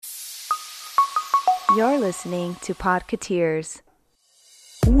You're listening to Podcateers.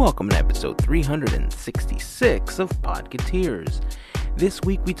 Welcome to episode 366 of Podcateers. This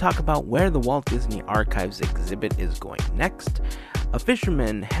week we talk about where the Walt Disney Archives exhibit is going next. A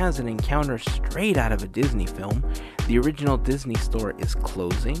fisherman has an encounter straight out of a Disney film. The original Disney store is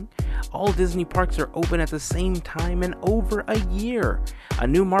closing. All Disney parks are open at the same time in over a year. A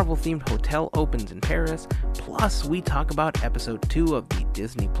new Marvel-themed hotel opens in Paris. Plus, we talk about episode 2 of the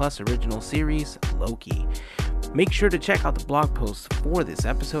Disney Plus original series, Loki. Make sure to check out the blog post for this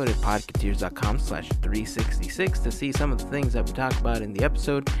episode at podcateers.com/366 to see some of the things that we talk about in the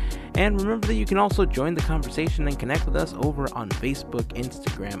episode. And remember that you can also join the conversation and connect with us over on Facebook,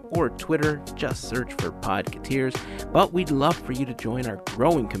 Instagram, or Twitter. Just search for Podcateers. But we'd love for you to join our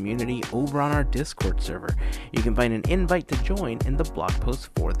growing community over on our Discord server. You can find an invite to join in the blog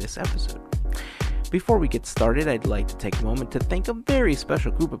post for this episode. Before we get started, I'd like to take a moment to thank a very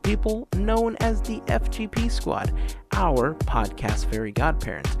special group of people known as the FGP Squad, our podcast fairy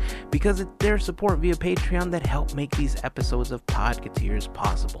godparents, because it's their support via Patreon that help make these episodes of Podcateers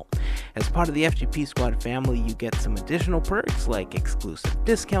possible. As part of the FGP Squad family, you get some additional perks like exclusive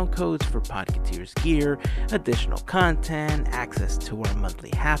discount codes for Podcateers gear, additional content, access to our monthly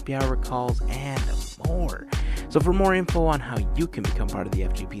happy hour calls, and more. So for more info on how you can become part of the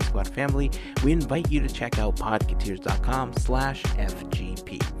FGP Squad family, we invite you to check out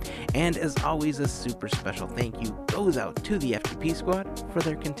podcateers.com/FGP. And as always, a super special thank you goes out to the FGP Squad for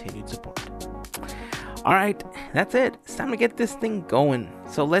their continued support. Alright, that's it. It's time to get this thing going.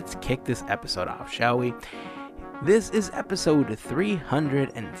 So let's kick this episode off, shall we? This is episode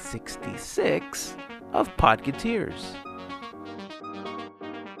 366 of Podcateers.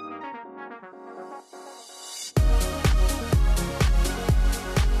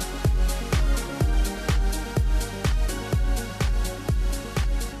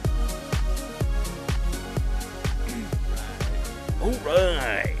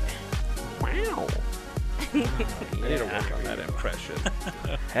 Alright. Wow. I need to work on that impression.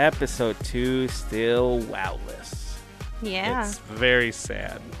 Episode 2 still wowless. Yeah. It's very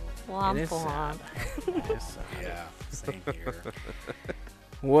sad. Womp It is womp. Yeah, same here.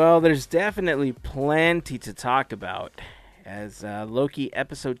 Well, there's definitely plenty to talk about as Loki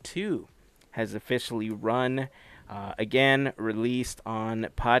episode 2 has officially run. Again, released on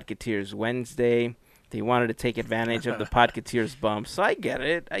Podcateers Wednesday. They wanted to take advantage of the Podcateers bump, so I get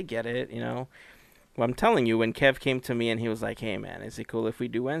it, you know. Well, I'm telling you, when Kev came to me and he was like, hey, man, is it cool if we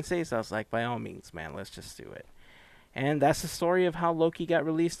do Wednesdays? I was like, by all means, man, let's just do it. And that's the story of how Loki got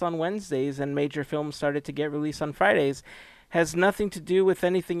released on Wednesdays and major films started to get released on Fridays. Has nothing to do with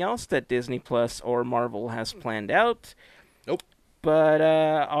anything else that Disney Plus or Marvel has planned out. Nope. But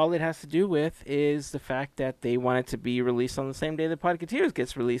all it has to do with is the fact that they want it to be released on the same day that Podcateers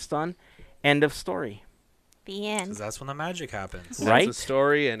gets released on. End of story. The end. Because that's when the magic happens. Right? That's a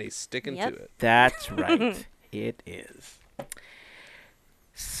story, and he's sticking Yep. to it. That's right. It is.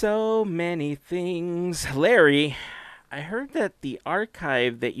 So many things. Larry, I heard that the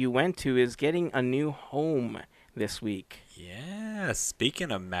archive that you went to is getting a new home this week. Yeah,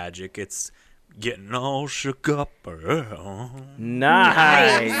 speaking of magic, it's getting all shook up.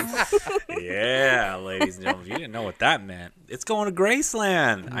 Nice. Yeah, ladies and gentlemen, if you didn't know what that meant, it's going to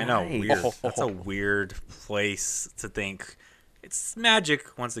Graceland. I know, Nice. weird. That's a weird place to think. It's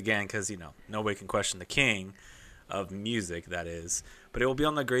magic, once again, because, you know, nobody can question the king of music, that is. But it will be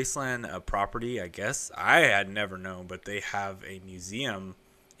on the Graceland property, I guess. I had never known, but they have a museum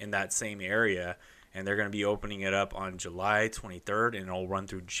in that same area. And they're going to be opening it up on July 23rd, and it'll run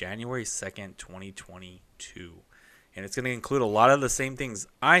through January 2nd, 2022. And it's going to include a lot of the same things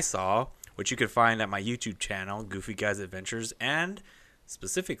I saw, which you can find at my YouTube channel, Goofy Guys Adventures, and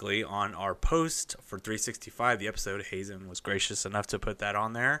specifically on our post for 365, the episode. Hazen was gracious enough to put that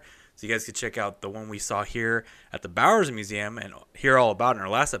on there. So you guys can check out the one we saw here at the Bowers Museum and hear all about it in our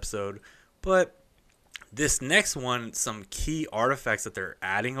last episode. But this next one, some key artifacts that they're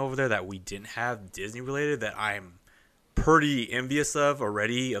adding over there that we didn't have Disney related that I'm pretty envious of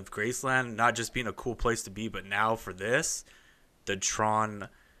already, of Graceland not just being a cool place to be, but now for this, the Tron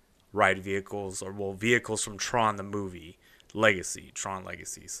ride vehicles, or well, vehicles from Tron the movie Tron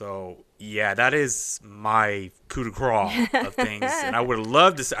Legacy. So yeah, that is my coup de grace of things, and I would have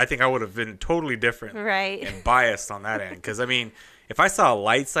loved to see, I think I would have been totally different, Right. and biased on that end, because I mean, if I saw a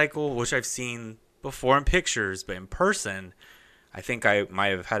light cycle, which I've seen before in pictures, but in person, I think I might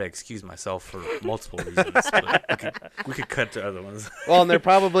have had to excuse myself for multiple reasons. But we could cut to other ones. Well, and they're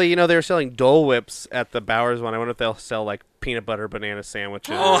probably, you know, they were selling Dole Whips at the Bowers one. I wonder if they'll sell, like, peanut butter banana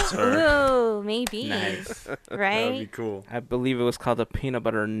sandwiches. Or... Ooh, maybe. Nice. That would be Right? cool. I believe it was called a peanut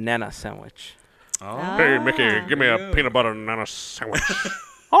butter nana sandwich. Oh, Hey, Mickey, give me a Yeah. peanut butter and banana sandwich.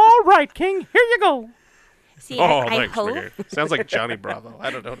 All right, King, here you go. See, Oh, I thanks, hope Mickey. Sounds like Johnny Bravo.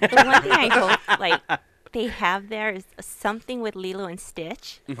 I don't know. the one thing I hope like they have there is something with Lilo and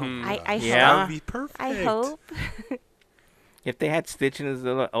Stitch. I Yeah. that hope. would be perfect. I hope. If they had Stitch in his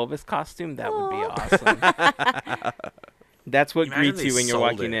little Elvis costume, that would be Aw. awesome. That's what Imagine greets they you when you're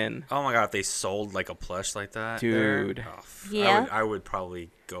sold walking it. in. Oh my god, if they sold like a plush like that, Dude. there, Yeah. I would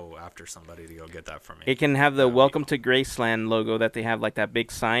probably go after somebody to go get that for me. It can have the That would be Welcome to Graceland logo that they have, like that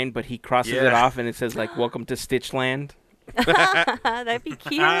big sign, but he crosses it Yeah. off and it says, like, Welcome to Stitchland. That'd be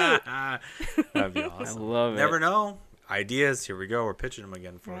cute. That'd be I awesome. love Never it. know. Ideas. Here we go. We're pitching them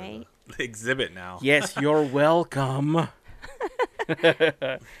again for Right. the exhibit now. Yes, you're welcome.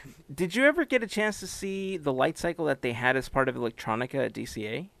 Did you ever get a chance to see the light cycle that they had as part of Electronica at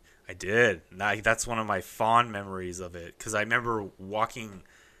DCA? I did. That's one of my fond memories of it because I remember walking.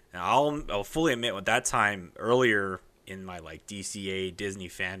 Now I'll fully admit, at that time earlier in my like DCA Disney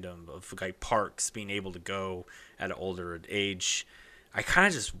fandom of like parks being able to go at an older age, I kind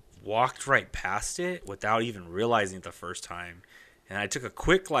of just walked right past it without even realizing it the first time, and I took a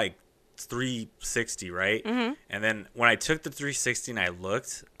quick like 360, right? Mm-hmm. And then when I took the 360 and I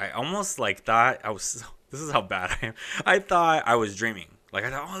looked, I almost like thought I was. This is how bad I am. I thought I was dreaming. Like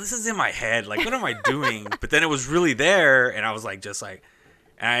I thought, oh, this is in my head. Like, what am I doing? But then it was really there, and I was like, just like,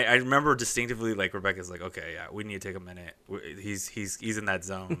 and I remember distinctively, like Rebecca's like, okay, yeah, we need to take a minute. He's in that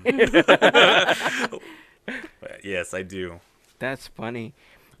zone. But yes, I do. That's funny.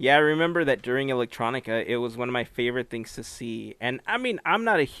 Yeah, I remember that during Electronica, it was one of my favorite things to see. And I mean, I'm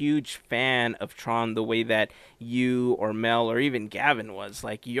not a huge fan of Tron the way that you or Mel or even Gavin was.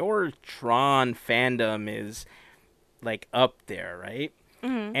 Like, your Tron fandom is, like, up there, right?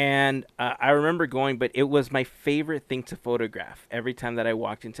 And I remember going, but it was my favorite thing to photograph every time that I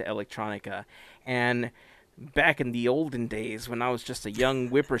walked into Electronica. And back in the olden days when I was just a young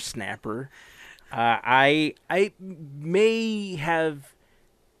whippersnapper, I may have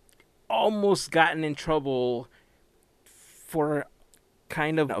almost gotten in trouble for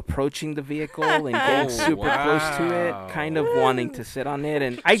kind of approaching the vehicle and getting super close to wow. it, kind of wanting to sit on it.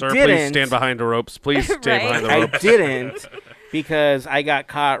 And I Sir, didn't. please stand behind the ropes. Please stay Right. behind the I ropes. didn't because I got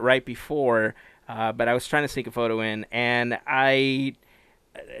caught right before, but I was trying to sneak a photo in, and I,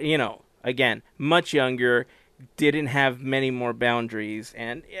 again, much younger, didn't have many more boundaries,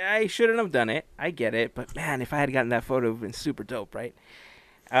 and I shouldn't have done it. I get it, but man, if I had gotten that photo, it would have been super dope, right?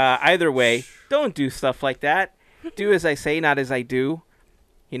 Either way, don't do stuff like that. Do as I say, not as I do.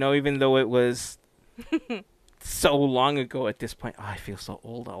 Even though it was so long ago at this point. Oh, I feel so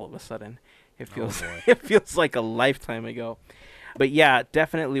old all of a sudden. It feels boy. it feels like a lifetime ago. But yeah,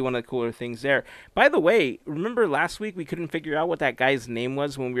 definitely one of the cooler things there. By the way, remember last week we couldn't figure out what that guy's name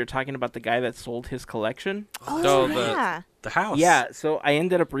was when we were talking about the guy that sold his collection? Oh, the- yeah. The house. Yeah, so I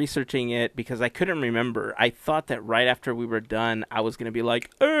ended up researching it because I couldn't remember. I thought that right after we were done, I was going to be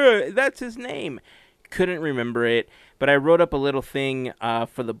like, that's his name. Couldn't remember it, but I wrote up a little thing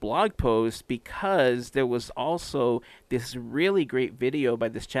for the blog post because there was also this really great video by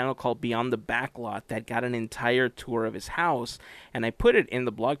this channel called Beyond the Backlot that got an entire tour of his house, and I put it in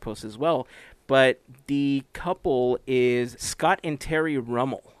the blog post as well. But the couple is Scott and Terry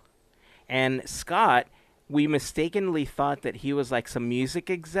Rummel. And Scott, we mistakenly thought that he was like some music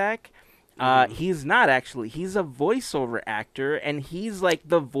exec. He's not actually. He's a voiceover actor, and he's like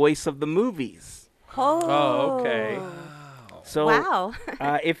the voice of the movies. Oh, okay. So Wow.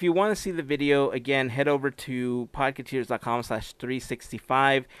 if you want to see the video, again, head over to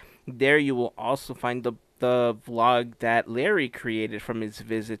podcateers.com/365. There you will also find the vlog that Larry created from his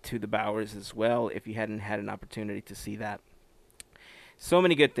visit to the Bowers as well, if you hadn't had an opportunity to see that. So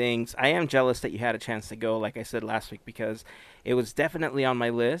many good things. I am jealous that you had a chance to go, like I said last week, because it was definitely on my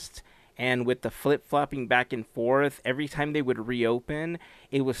list. And with the flip-flopping back and forth, every time they would reopen,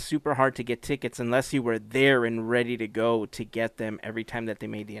 it was super hard to get tickets unless you were there and ready to go to get them every time that they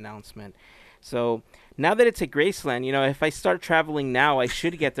made the announcement. So now that it's at Graceland, if I start traveling now, I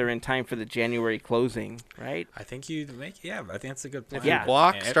should get there in time for the January closing, right? I think you'd make. Yeah, I think that's a good plan. If you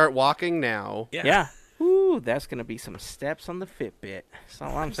Yeah. start walking now. Yeah. Yeah. Ooh, that's going to be some steps on the Fitbit. That's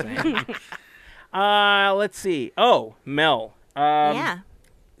all I'm saying. Let's see. Oh, Mel. Yeah.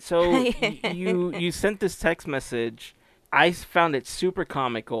 So you sent this text message. I found it super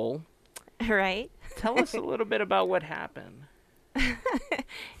comical. Right? Tell us a little bit about what happened.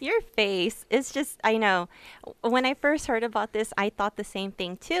 Your face is just, I know. When I first heard about this, I thought the same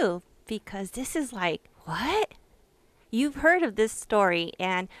thing too, because this is like, what? You've heard of this story,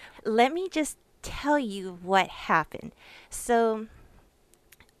 and let me just tell you what happened. So,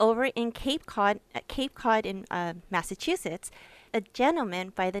 over in Cape Cod in Massachusetts, a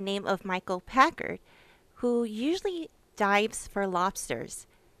gentleman by the name of Michael Packard, who usually dives for lobsters.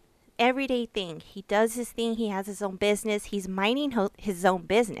 Everyday thing. He does his thing. He has his own business. He's minding his own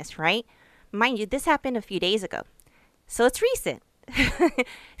business, right? Mind you, this happened a few days ago. So it's recent.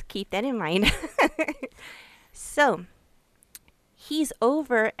 Keep that in mind. So he's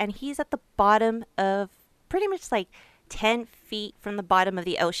over and he's at the bottom of pretty much like 10 feet from the bottom of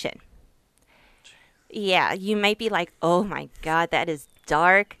the ocean. Yeah, you might be like, oh my God, that is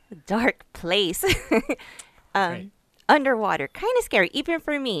dark place. Right. Underwater, kind of scary, even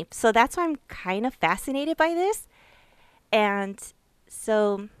for me. So that's why I'm kind of fascinated by this. And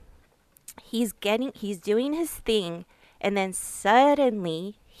so he's doing his thing, and then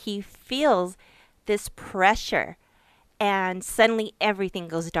suddenly he feels this pressure, and suddenly everything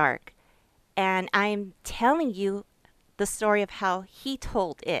goes dark. And I'm telling you the story of how he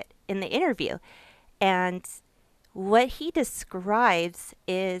told it in the interview. And what he describes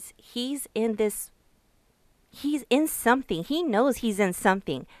is he's in something. He knows he's in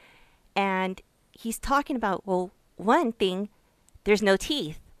something. And he's talking about, well, one thing, there's no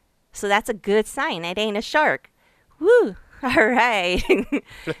teeth. So that's a good sign. It ain't a shark. Woo! All right.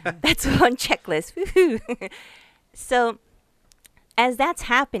 That's one checklist. Woo-hoo. So as that's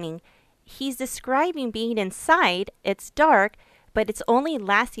happening, he's describing being inside. It's dark, but it's only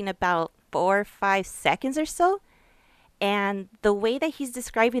lasting about 4 or 5 seconds or so. And the way that he's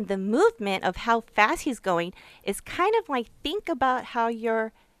describing the movement of how fast he's going is kind of like, think about how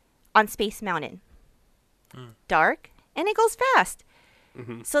you're on Space Mountain. Dark, and it goes fast.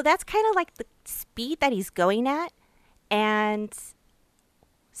 Mm-hmm. So that's kind of like the speed that he's going at. And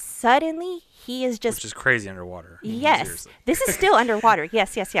suddenly he is just... Which is crazy underwater. Yes. Seriously. This is still underwater.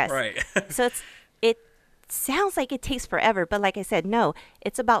 Yes. Right. So it sounds like it takes forever. But like I said, no,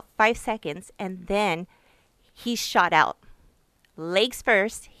 it's about 5 seconds. And then he's shot out. Legs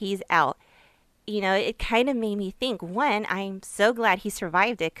first, he's out. You know, it kind of made me think, one, I'm so glad he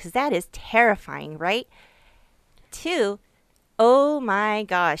survived it, because that is terrifying, right? 2, oh my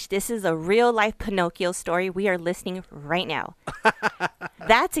gosh, this is a real life Pinocchio story. We are listening right now.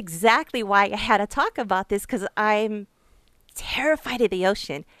 That's exactly why I had to talk about this, because I'm terrified of the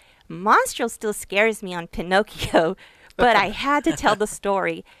ocean. Monstro still scares me on Pinocchio, but I had to tell the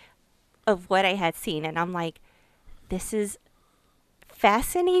story of what I had seen. And I'm like, this is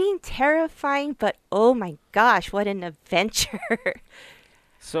fascinating, terrifying, but oh my gosh, what an adventure.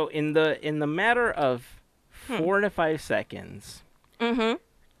 So in the matter of 4 to 5 seconds,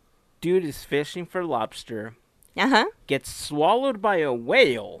 dude is fishing for lobster, gets swallowed by a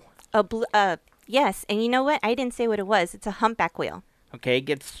whale. Yes, and you know what? I didn't say what it was. It's a humpback whale. Okay,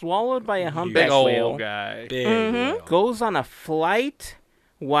 gets swallowed by a humpback Big old whale. guy. Big whale. Goes on a flight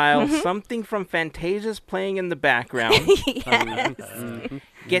while something from Fantasia's playing in the background. Yes.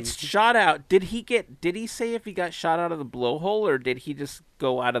 Gets shot out. Did he say if he got shot out of the blowhole, or did he just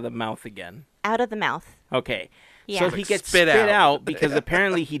go out of the mouth again? Out of the mouth. Okay. Yeah. So Like he gets spit spit out. out because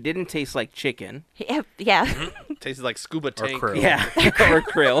apparently he didn't taste like chicken. Yeah. Tasted like scuba tank. krill. Yeah, or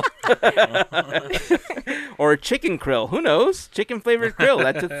krill. Or chicken krill. Who knows? Chicken flavored krill.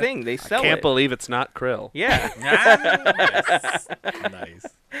 That's a thing. They sell Can't it. believe it's not krill. Yeah. Nice. Nice.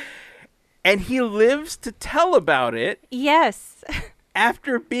 And he lives to tell about it Yes.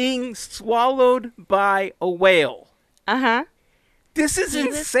 after being swallowed by a whale. This is He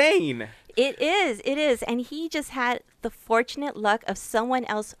was- insane. It is. And he just had the fortunate luck of someone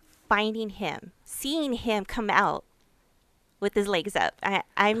else finding him, seeing him come out with his legs up.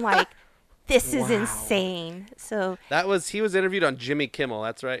 I'm like, this is insane. So He was interviewed on Jimmy Kimmel.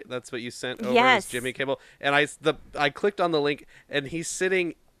 That's right. That's what you sent over. Yes. Is Jimmy Kimmel. And I clicked on the link, and he's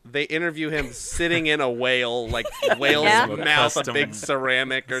sitting. They interview him sitting in a whale, like whale's Yeah. mouth, a Custom- big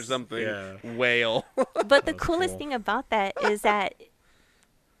ceramic or something. Yeah. Whale. but the coolest cool. thing about that is that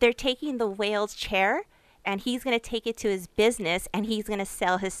they're taking the whale's chair, and he's going to take it to his business, and he's going to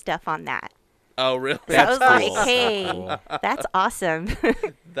sell his stuff on that. Oh, really? So I was That's cool. like, hey, Cool. that's awesome.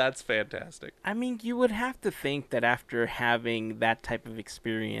 That's fantastic. I mean, you would have to think that after having that type of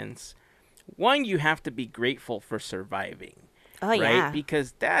experience, one, you have to be grateful for surviving. Oh, right? yeah.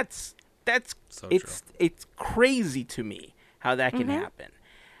 Because that's So it's crazy to me how that can happen.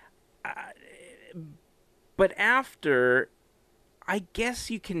 But after, I guess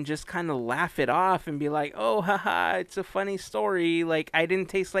you can just kind of laugh it off and be like, oh, haha, it's a funny story. Like, I didn't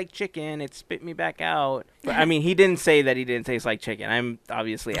taste like chicken. It spit me back out. But, I mean, he didn't say that he didn't taste like chicken. I'm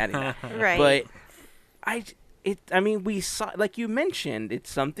obviously adding that. Right. But I mean, we saw, like you mentioned,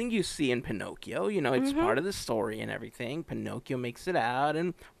 it's something you see in Pinocchio. You know, it's part of the story and everything. Pinocchio makes it out,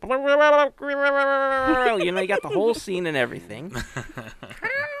 and you know, you got the whole scene and everything.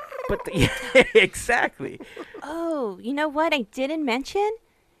 But exactly. Oh, you know what I didn't mention?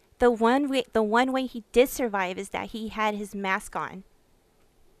 The one way he did survive is that he had his mask on.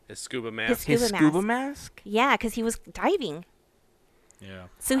 His scuba mask. His His scuba scuba mask. mask? Yeah, because he was diving. Yeah.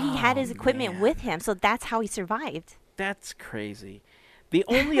 So he had his equipment man. with him. So that's how he survived. That's crazy. The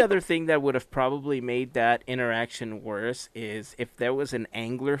only other thing that would have probably made that interaction worse is if there was an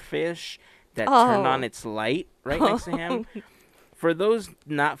anglerfish that turned on its light right next to him. For those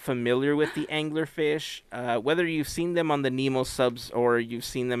not familiar with the anglerfish, whether you've seen them on the Nemo subs or you've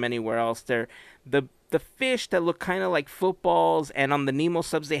seen them anywhere else, they're the fish that look kind of like footballs, and on the Nemo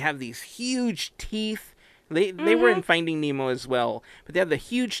subs they have these huge teeth. They were in Finding Nemo as well, but they have the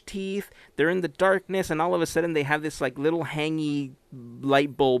huge teeth. They're in the darkness, and all of a sudden they have this like little hangy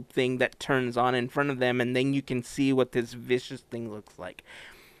light bulb thing that turns on in front of them, and then you can see what this vicious thing looks like.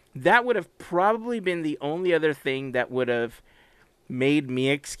 That would have probably been the only other thing that would have made me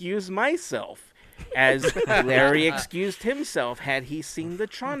excuse myself, as Larry excused himself had he seen the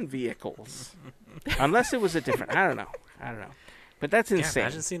Tron vehicles. Unless it was a different, I don't know. But that's Yeah, insane.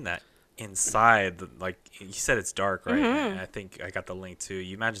 imagine seeing that inside. Like you said, it's dark, right? And I think I got the link too.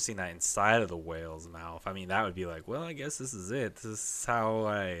 You imagine seeing that inside of the whale's mouth. I mean, that would be like, well, I guess this is it. This is how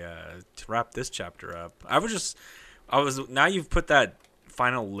I wrap this chapter up. Now you've put that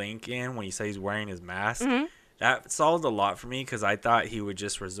final link in when you say he's wearing his mask. That solved a lot for me because I thought he would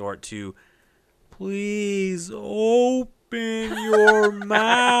just resort to, please open your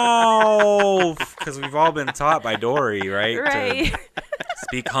mouth. Because we've all been taught by Dory, right? Right. To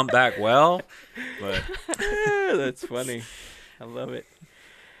speak humpback well. But That's funny. I love it.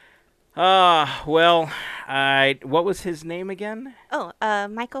 Well, what was his name again?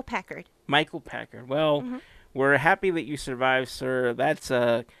 Michael Packard. Michael Packard. Well, we're happy that you survived, sir. That's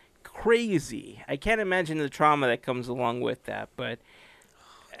crazy. I can't imagine the trauma that comes along with that, but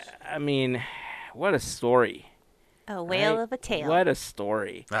I mean, what a story. A whale Right? of a tale. What a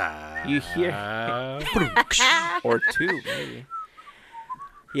story. You hear or two maybe.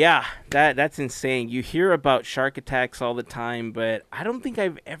 Yeah, that's insane. You hear about shark attacks all the time, but I don't think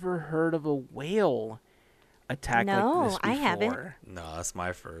I've ever heard of a whale attack like No, this before. I haven't. no, that's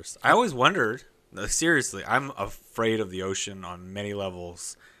my first. I always wondered. No, seriously, I'm afraid of the ocean on many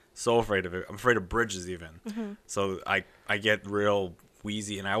levels. So afraid of it. I'm afraid of bridges even. So I get real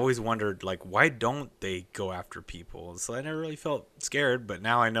wheezy, and I always wondered, like, why don't they go after people? So I never really felt scared, but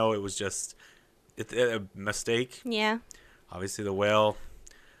now I know it was just a mistake. Yeah. Obviously, the whale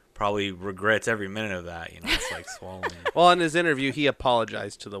probably regrets every minute of that. You know, it's like swallowing. Well, in his interview, he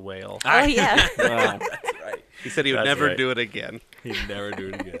apologized to the whale. Oh, yeah. Wow. That's right. He said he would That's never right. do it again. He'd never do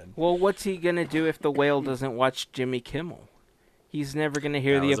it again. Well, what's he gonna do if the whale doesn't watch Jimmy Kimmel? He's never gonna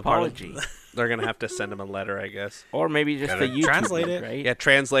hear That the was a part of- apology, They're going to have to send him a letter, I guess. or maybe just Gotta the YouTube translate link, it. right? Yeah,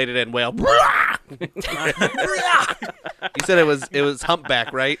 translated in whale. You said it was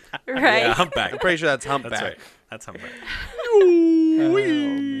humpback, right? Right. Yeah, humpback. I'm pretty sure that's humpback. That's right. That's humpback. Oh,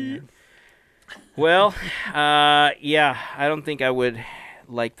 man. Well, yeah, I don't think I would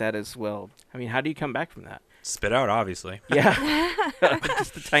like that as well. I mean, how do you come back from that? Spit out, obviously. Yeah,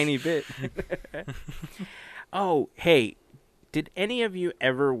 just a tiny bit. Oh, hey, did any of you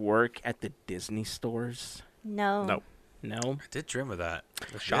ever work at the Disney stores? No. No. No? I did dream of that.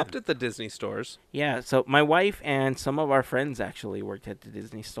 I shopped at the Disney stores. Yeah, so my wife and some of our friends actually worked at the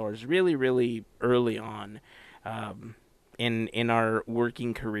Disney stores really, really early on in our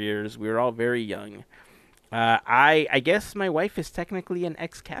working careers. We were all very young. I guess my wife is technically an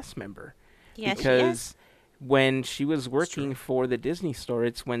ex-cast member. Yeah, Because when she was working for the Disney store,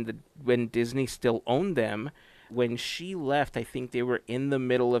 it's when Disney still owned them. When she left, I think they were in the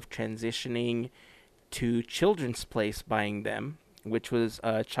middle of transitioning to Children's Place buying them, which was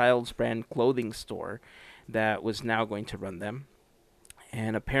a child's brand clothing store that was now going to run them.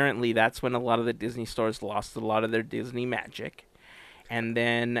 And apparently that's when a lot of the Disney stores lost a lot of their Disney magic. And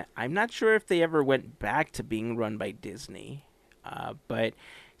then I'm not sure if they ever went back to being run by Disney. But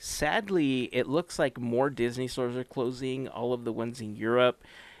sadly, it looks like more Disney stores are closing, all of the ones in Europe.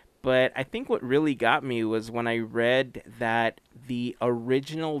 But I think what really got me was when I read that the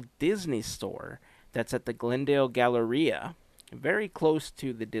original Disney store that's at the Glendale Galleria, very close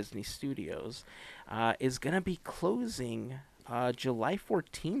to the Disney Studios, is going to be closing July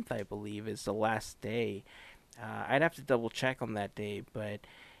 14th, I believe, is the last day. I'd have to double check on that day, but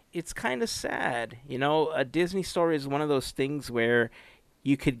it's kind of sad. You know, a Disney store is one of those things where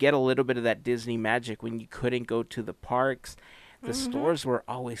you could get a little bit of that Disney magic when you couldn't go to the parks. The stores were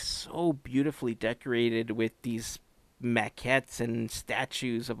always so beautifully decorated with these maquettes and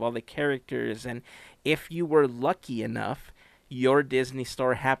statues of all the characters. And if you were lucky enough, your Disney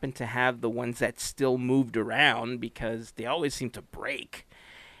store happened to have the ones that still moved around because they always seemed to break.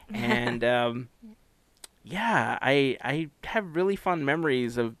 And yeah, I have really fond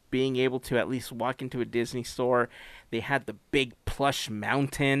memories of being able to at least walk into a Disney store. They had the big plush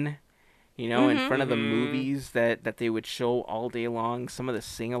mountain, in front of the movies that they would show all day long. Some of the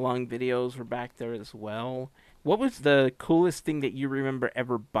sing-along videos were back there as well. What was the coolest thing that you remember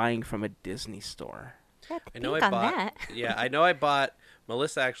ever buying from a Disney store? I know I bought. Yeah, I know I bought.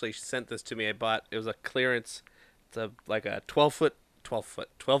 Melissa actually sent this to me. It was a clearance. It's like a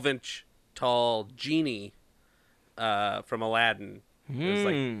 12-inch tall genie from Aladdin. It was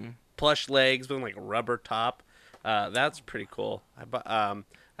like plush legs with like a rubber top. That's pretty cool.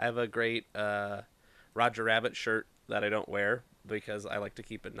 I have a great Roger Rabbit shirt that I don't wear because I like to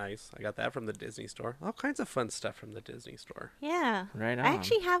keep it nice. I got that from the Disney store. All kinds of fun stuff from the Disney store. Yeah. Right on. I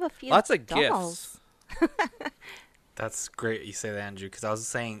actually have a few Lots of dolls. gifts. That's great you say that, Andrew, because I was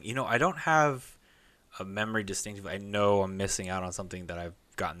saying, I don't have a memory distinctive. I know I'm missing out on something that I've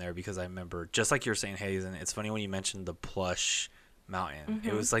gotten there because I remember, just like you were saying, Hazen, it's funny when you mentioned the plush mountain.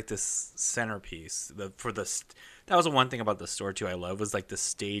 It was like this centerpiece. That was the one thing about the store, too, I love, was like the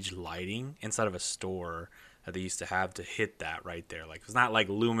stage lighting inside of a store that they used to have to hit that right there. Like, it's not like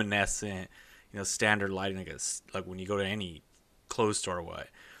luminescent, standard lighting, like when you go to any clothes store or what.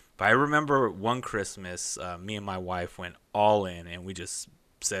 But I remember one Christmas, me and my wife went all in, and we just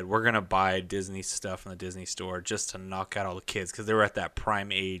said, we're going to buy Disney stuff from the Disney store just to knock out all the kids, because they were at that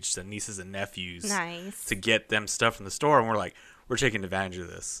prime age, the nieces and nephews, Nice. to get them stuff from the store. And we're like, we're taking advantage of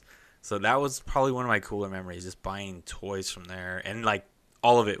this. So that was probably one of my cooler memories, just buying toys from there. And, like,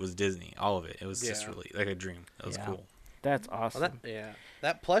 all of it was Disney. All of it. It was just really like a dream. That was cool. That's awesome. Well,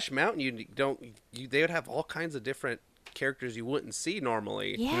 that plush mountain, they would have all kinds of different characters you wouldn't see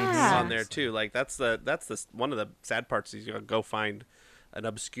normally Yeah. on there too. Like that's the one of the sad parts is you gotta go find an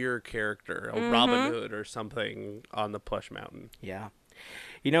obscure character, a Robin Hood or something on the plush mountain. Yeah.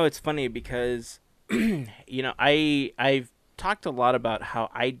 It's funny because I've talked a lot about how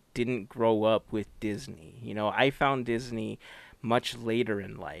I didn't grow up with Disney. I found Disney much later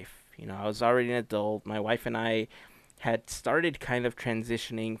in life. I was already an adult. My wife and I had started kind of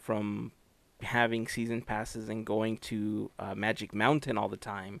transitioning from having season passes and going to Magic Mountain all the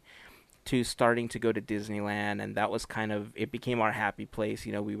time to starting to go to Disneyland, and that was it became our happy place.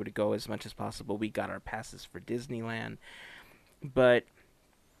 We would go as much as possible. We got our passes for Disneyland. But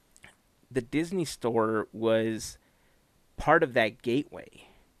the Disney store was part of that gateway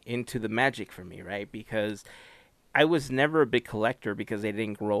into the magic for me, right? Because I was never a big collector because I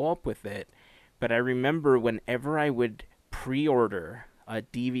didn't grow up with it. But I remember whenever I would pre-order a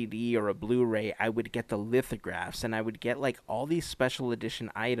DVD or a Blu-ray, I would get the lithographs, and I would get like all these special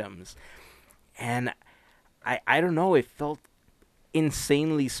edition items. And I don't know, it felt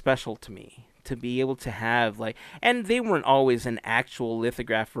insanely special to me to be able to have and they weren't always an actual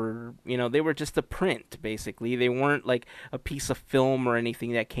lithograph, or they were just a print basically. They weren't like a piece of film or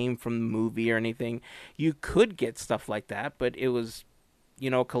anything that came from the movie or anything. You could get stuff like that, but it was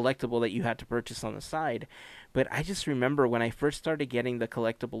collectible that you had to purchase on the side. But I just remember when I first started getting the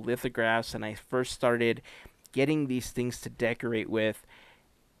collectible lithographs and I first started getting these things to decorate with,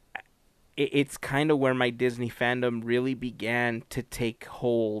 it's kind of where my Disney fandom really began to take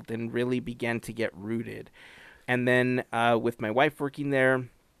hold and really began to get rooted. And then with my wife working there,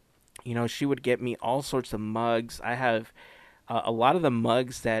 she would get me all sorts of mugs. I have a lot of the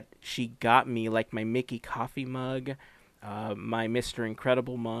mugs that she got me, like my Mickey coffee mug, my Mr.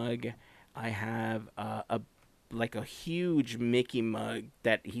 Incredible mug. I have a huge Mickey mug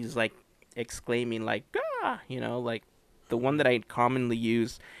that he's like exclaiming like, ah, like the one that I commonly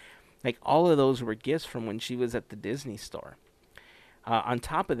use. Like all of those were gifts from when she was at the Disney store. On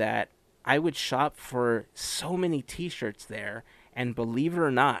top of that, I would shop for so many t-shirts there, and believe it or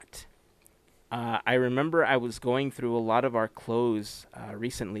not, I remember I was going through a lot of our clothes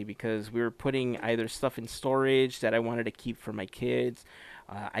recently because we were putting either stuff in storage that I wanted to keep for my kids.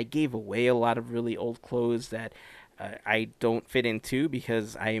 I gave away a lot of really old clothes that I don't fit into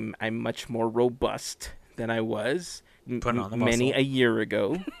because I'm much more robust than I was many a year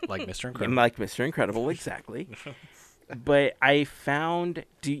ago. Like Mr. Incredible. Like Mr. Incredible, exactly. But I found...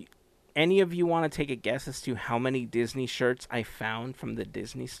 any of you want to take a guess as to how many Disney shirts I found from the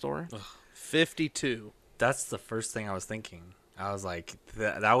Disney store? 52. That's the first thing I was thinking. I was like,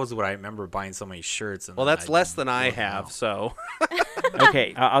 that was what I remember buying so many shirts. And Well, that's less than I have, so.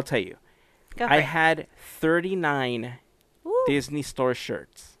 Okay, I'll tell you. Go for I it. had 39 Woo. Disney Store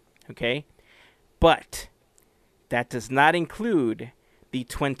shirts. Okay, but that does not include the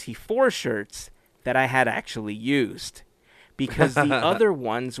 24 shirts that I had actually used, because the other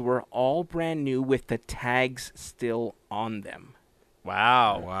ones were all brand new with the tags still on them.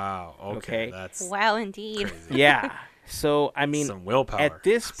 Wow. Wow. Okay. Okay. That's Wow, indeed. crazy. Yeah. So, I mean, Some willpower. at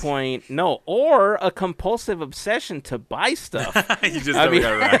this point, no, or a compulsive obsession to buy stuff. You just I never mean-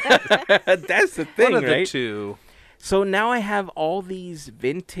 got around. That's the thing, One of right? the two. So now I have all these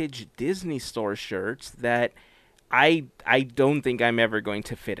vintage Disney Store shirts that I don't think I'm ever going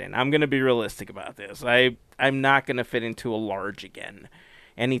to fit in. I'm going to be realistic about this. I'm not going to fit into a large again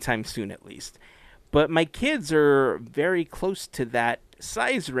anytime soon, at least. But my kids are very close to that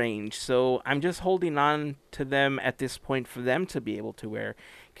size range, so I'm just holding on to them at this point for them to be able to wear,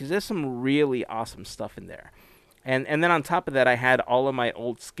 because there's some really awesome stuff in there. And then on top of that, I had all of my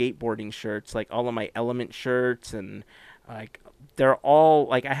old skateboarding shirts, like all of my Element shirts, and like they're all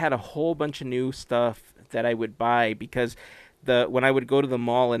like I had a whole bunch of new stuff that I would buy, because when I would go to the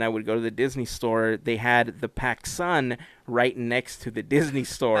mall and I would go to the Disney store, they had the PacSun right next to the Disney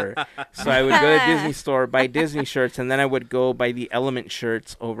store. So I would go to the Disney store, buy Disney shirts, and then I would go buy the Element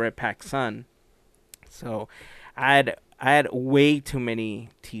shirts over at PacSun. So I had way too many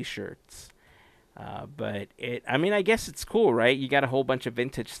T-shirts. But I guess it's cool, right? You got a whole bunch of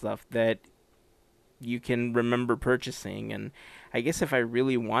vintage stuff that you can remember purchasing, and I guess if I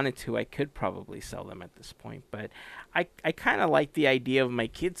really wanted to, I could probably sell them at this point. But I kind of like the idea of my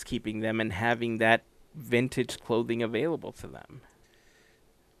kids keeping them and having that vintage clothing available to them.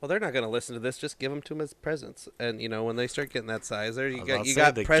 Well, they're not going to listen to this. Just give them to them as presents, and when they start getting that size, there I you was got about to you say,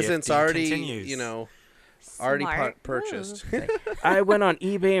 got the presents gifting already. continues. Already Smart purchased. move. I went on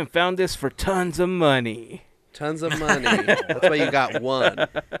eBay and found this for tons of money. Tons of money. That's why you got one.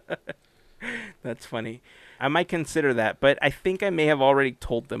 That's funny. I might consider that, but I think I may have already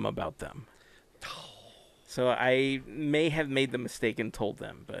told them about them. So I may have made the mistake and told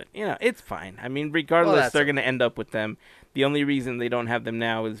them, but it's fine. I mean, regardless, that's they're okay. going to end up with them. The only reason they don't have them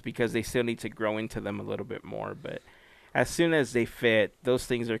now is because they still need to grow into them a little bit more. But as soon as they fit, those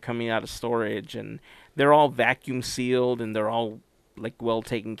things are coming out of storage, and they're all vacuum sealed, and they're all like well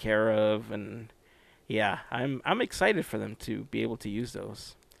taken care of. And yeah, I'm excited for them to be able to use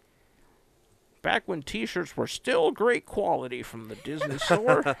those. Back when T-shirts were still great quality from the Disney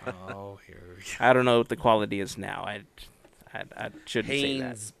store. Oh, here we go. I don't know what the quality is now. I shouldn't say that.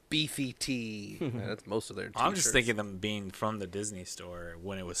 Hanes Beefy Tea. That's most of their T-shirts. I'm just thinking them being from the Disney store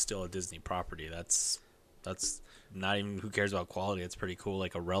when it was still a Disney property. That's not even, who cares about quality. It's pretty cool,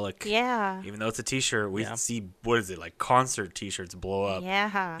 like a relic. Yeah. Even though it's a T-shirt, we Yeah. see, what is it, like concert T-shirts blow up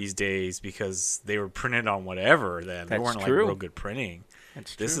Yeah. these days because they were printed on whatever then. They That's weren't true. like real good printing.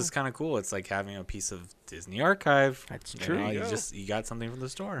 That's This true. is kind of cool. It's like having a piece of Disney archive. That's You true. know, There you you go. you got something from the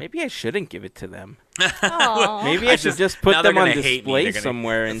store. Maybe I shouldn't give it to them. Aw. Maybe I should just put now they're them on gonna hate me. display They're gonna-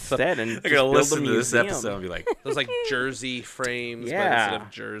 somewhere instead, and They're just gonna build a listen to this museum. episode and be like, Those like jersey frames, but Yeah. instead of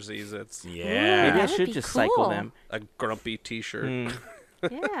jerseys, it's Maybe yeah. I That'd should be just cycle cool. them. a grumpy T-shirt. Mm.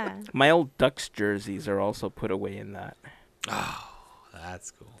 Yeah. My old Ducks jerseys are also put away in that.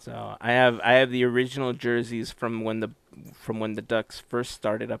 That's cool. So I have the original jerseys from when the Ducks first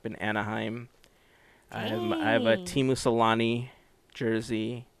started up in Anaheim. I have a Dang. Timu Solani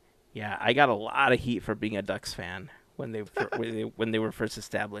jersey. Yeah, I got a lot of heat for being a Ducks fan when they were first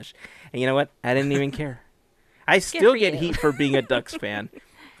established. And you know what? I didn't even care. I still for get you. heat for being a Ducks fan,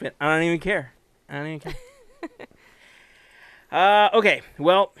 but I don't even care. Okay,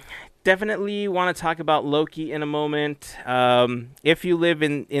 well, definitely want to talk about Loki in a moment. If you live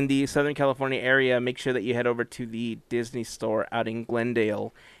in the Southern California area, make sure that you head over to the Disney store out in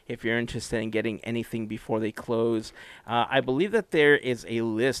Glendale if you're interested in getting anything before they close. I believe that there is a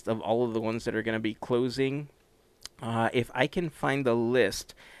list of all of the ones that are going to be closing. If I can find the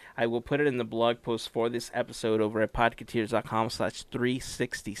list, I will put it in the blog post for this episode over at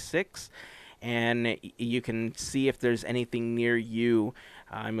podcateers.com/366. And you can see if there's anything near you.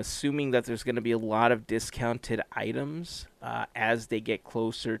 I'm assuming that there's going to be a lot of discounted items as they get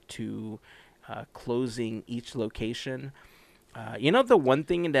closer to closing each location. The one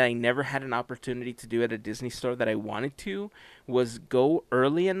thing that I never had an opportunity to do at a Disney store that I wanted to was go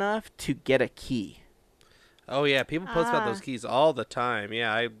early enough to get a key. Oh yeah, people post about Ah. those keys all the time.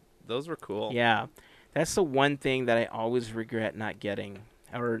 Yeah, those were cool. Yeah, that's the one thing that I always regret not getting,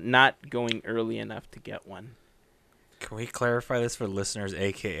 or not going early enough to get one. Can we clarify this for listeners,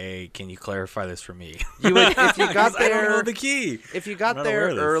 aka can you clarify this for me? You would, if you got I don't know there, the key. if you got I'm not there aware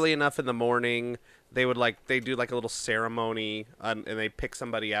of this. early enough in the morning, they do like a little ceremony, and they pick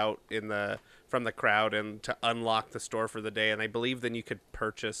somebody out from the crowd and to unlock the store for the day. And I believe then you could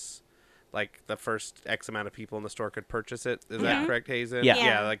purchase, like the first X amount of people in the store could purchase it. Is that correct, Hazen? Yeah.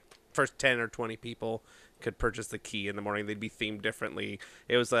 Yeah. Like first 10 or 20 people could purchase the key in the morning. They'd be themed differently.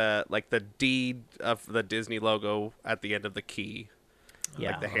 It was like the deed of the Disney logo at the end of the key.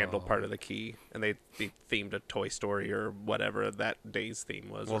 Yeah. Like the handle part of the key, and they themed a Toy Story or whatever that day's theme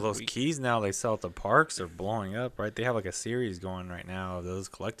was. Well, or those week. keys now they sell at the parks are blowing up, right? They have like a series going right now of those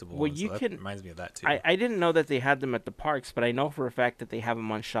collectibles. Well, you that can- reminds me of that too. I didn't know that they had them at the parks, but I know for a fact that they have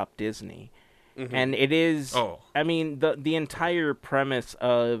them on Shop Disney. Mhm. And it is, Oh. I mean, the entire premise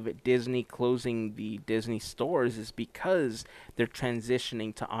of Disney closing the Disney stores is because they're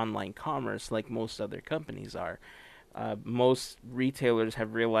transitioning to online commerce like most other companies are. Most retailers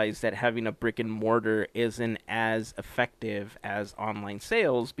have realized that having a brick and mortar isn't as effective as online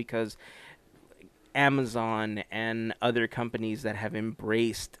sales because Amazon and other companies that have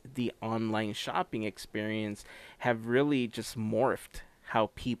embraced the online shopping experience have really just morphed how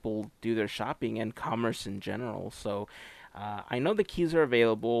people do their shopping and commerce in general. So I know the keys are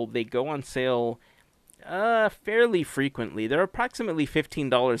available. They go on sale fairly frequently. They're approximately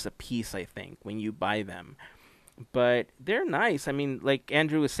 $15 a piece, I think, when you buy them. But they're nice. I mean, like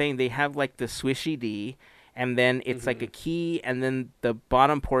Andrew was saying, they have like the swishy D, and then it's like a key, and then the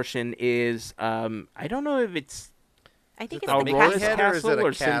bottom portion is I don't know if it's I think it it's the the Mickey Aurora's head castle. or is it castle a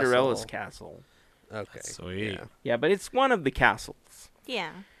or Cinderella's castle? castle. Okay. Sweet. Yeah. Yeah, but it's one of the castles.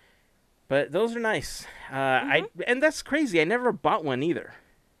 Yeah. But those are nice. And that's crazy. I never bought one either.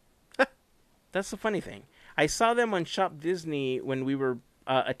 That's the funny thing. I saw them on Shop Disney when we were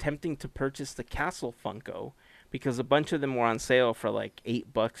attempting to purchase the Castle Funko because a bunch of them were on sale for like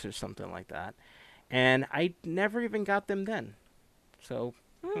 $8 or something like that. And I never even got them then. So,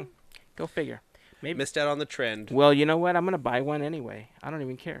 go figure. Maybe. Missed out on the trend. Well, you know what? I'm going to buy one anyway. I don't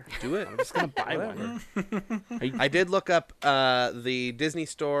even care. Do it. I'm just going to buy one. I did look up the Disney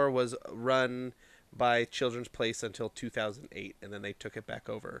store was run by Children's Place until 2008, and then they took it back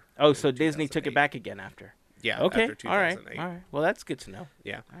over. Oh, so in Disney took it 2008. back again after. Yeah, Okay. after All right. 2008. All right. Well, that's good to know.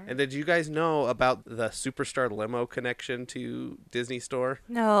 Yeah. And did you guys know about the Superstar Limo connection to Disney Store?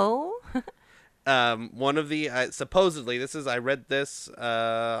 No. One of the supposedly I read this.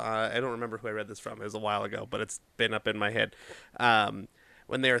 I don't remember who I read this from. It was a while ago, but it's been up in my head.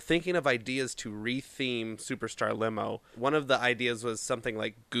 When they were thinking of ideas to retheme Superstar Limo, one of the ideas was something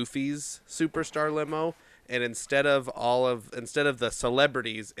like Goofy's Superstar Limo, and instead of the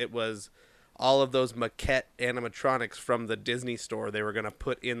celebrities, it was all of those maquette animatronics from the Disney store they were going to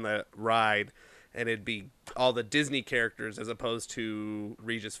put in the ride, and it'd be all the Disney characters as opposed to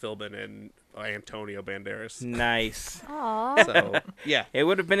Regis Philbin and Antonio Banderas. Nice. Aw. So, yeah. It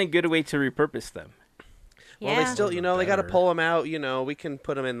would have been a good way to repurpose them. Well, Yeah. they still, they got to Better. pull them out. We can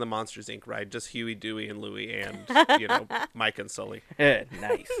put them in the Monsters Inc. ride. Just Huey, Dewey, and Louie, and Mike and Sully.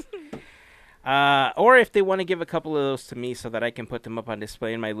 Nice. Or if they want to give a couple of those to me so that I can put them up on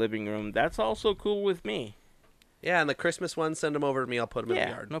display in my living room, that's also cool with me. Yeah, and the Christmas ones, send them over to me. I'll put them in the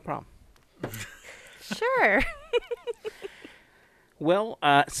Yeah, yard. no problem. Sure. Well,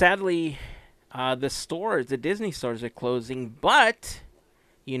 sadly, the Disney stores are closing, but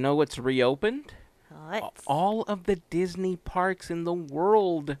you know what's reopened? Let's. All of the Disney parks in the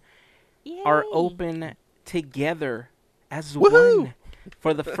world are open together as Woohoo! one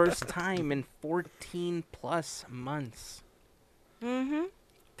for the first time in 14 plus months. Mm-hmm.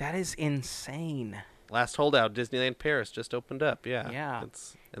 That is insane. Last holdout, Disneyland Paris just opened up. Yeah. Yeah.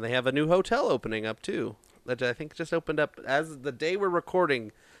 And they have a new hotel opening up, too. That I think just opened up as the day we're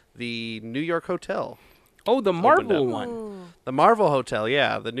recording. The New York Hotel. Oh, the Opened Marvel up. one. Ooh. The Marvel Hotel,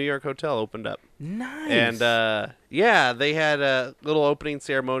 yeah. The New York Hotel opened up. Nice. And, yeah, they had a little opening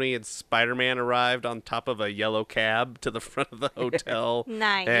ceremony, and Spider-Man arrived on top of a yellow cab to the front of the hotel.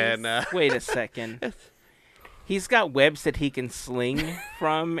 Nice. And, Wait a second. He's got webs that he can sling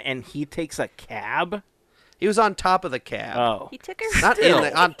from, and he takes a cab? he was on top of the cab. Oh. He took her Not in Still.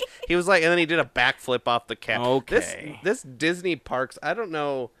 the, he was like, and then he did a backflip off the cab. Okay. This Disney parks, I don't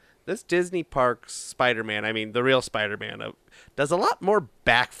know, this Disney parks Spider-Man, I mean, the real Spider-Man, does a lot more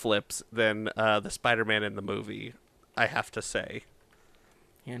backflips than the Spider-Man in the movie, I have to say.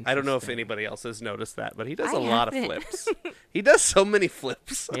 I don't know if Interesting. anybody else has noticed that, but he does I a lot of haven't. flips. He does so many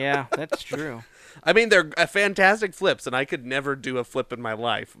flips. Yeah, that's true. I mean, they're fantastic flips, and I could never do a flip in my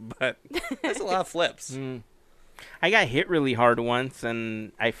life, but that's a lot of flips. I got hit really hard once,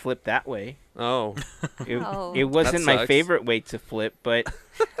 and I flipped that way. Oh, Oh. It wasn't That my sucks. favorite way to flip, but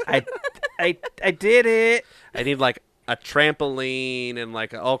I did it. I need like a trampoline and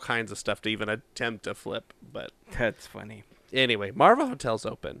like all kinds of stuff to even attempt to flip. But That's funny. anyway, Marva Hotel's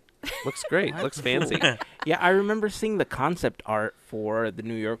open. Looks great. Looks fancy. Yeah, I remember seeing the concept art for the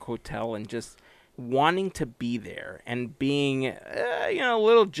New York hotel and just wanting to be there and being, a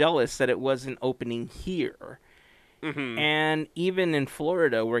little jealous that it wasn't opening here. Mhm. And even in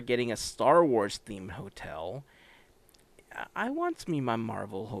Florida, we're getting a Star Wars themed hotel. I want me my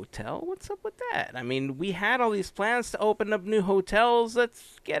Marvel hotel. What's up with that? I mean, we had all these plans to open up new hotels.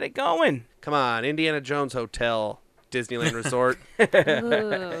 Let's get it going. Come on, Indiana Jones Hotel, Disneyland Resort.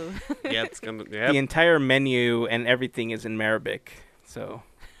 Ooh. Yeah, it's gonna. The Yep, entire menu and everything is in Arabic. So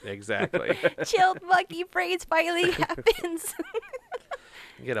exactly. Chilled monkey brains finally happens.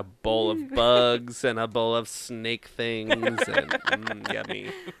 You get a bowl of bugs and a bowl of snake things, and yummy.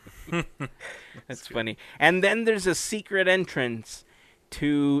 that's funny. And then there's a secret entrance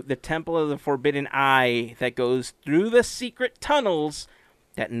to the Temple of the Forbidden Eye that goes through the secret tunnels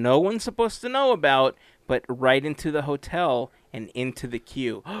that no one's supposed to know about, but right into the hotel and into the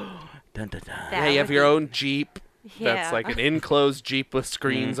queue. Dun, dun, dun. That Yeah, you have would your be- own Jeep. Yeah. That's like an enclosed Jeep with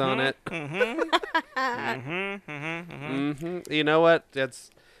screens on it. You know what? That's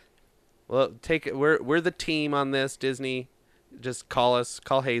take it. We're the team on this. Disney, just call us.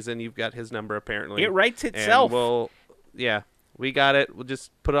 Call Hazen. You've got his number apparently. It writes And itself. we got it. We'll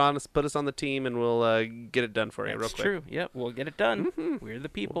just put us on the team, and we'll get it done for you real That's quick. true. Yep, we'll get it done. We're the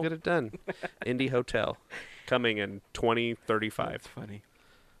people. We'll get it done. Indie Hotel, coming in 2035. That's funny.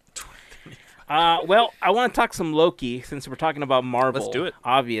 Well, I want to talk some Loki since we're talking about Marvel. Let's do it.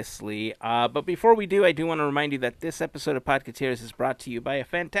 Obviously. But before we do, I do want to remind you that this episode of Podcateers is brought to you by a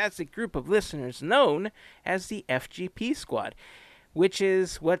fantastic group of listeners known as the FGP Squad, which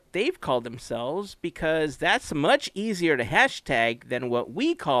is what they've called themselves because that's much easier to hashtag than what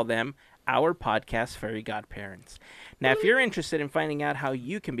we call them, our podcast fairy godparents. Now, if you're interested in finding out how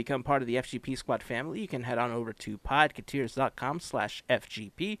you can become part of the FGP Squad family, you can head on over to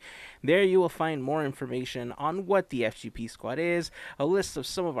podcateers.com/FGP. There you will find more information on what the FGP Squad is, a list of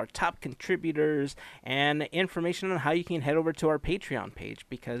some of our top contributors, and information on how you can head over to our Patreon page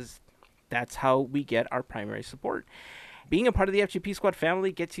because that's how we get our primary support. Being a part of the FGP Squad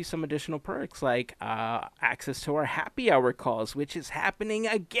family gets you some additional perks like access to our happy hour calls, which is happening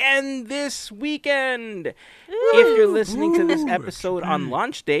again this weekend. If you're listening to this episode on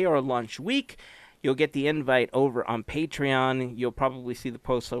launch day or launch week, you'll get the invite over on Patreon. You'll probably see the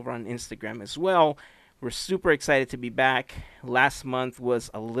posts over on Instagram as well. We're super excited to be back. Last month was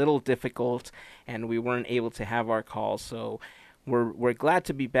a little difficult, and we weren't able to have our calls, so we're glad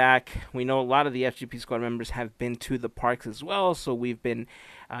to be back. We know a lot of the FGP Squad members have been to the parks as well, so we've been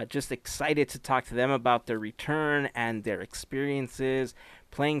just excited to talk to them about their return and their experiences,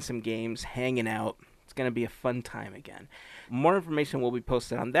 playing some games, hanging out. It's going to be a fun time again. More information will be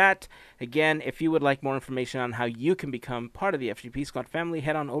posted on that. Again, if you would like more information on how you can become part of the FGP Squad family,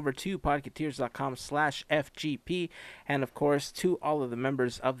 head on over to podcateers.com/FGP. And of course, to all of the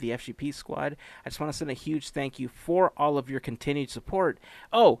members of the FGP Squad, I just want to send a huge thank you for all of your continued support.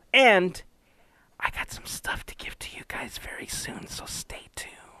 Oh, and I got some stuff to give to you guys very soon, so stay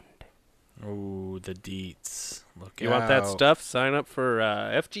tuned. Oh, the deets. Look You want that out. stuff? Sign up for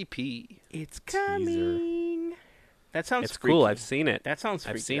FGP. It's coming. That sounds It's freaky. cool. I've seen it. That sounds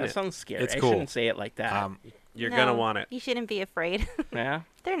freaky. I've seen that it. sounds scary. It's I cool. shouldn't say it like that. You're No, gonna want it. You shouldn't be afraid. Yeah,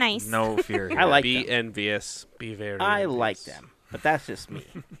 They're nice. No fear here. I like Be them. envious. Be very. I envious. like them, but that's just me.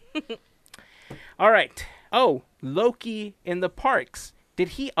 All right. Oh, Loki in the parks. Did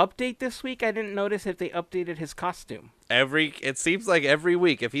he update this week? I didn't notice if they updated his costume. It seems like every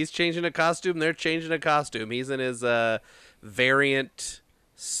week, if he's changing a costume, they're changing a costume. He's in his variant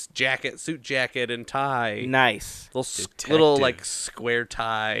suit jacket and tie. Nice. Little like square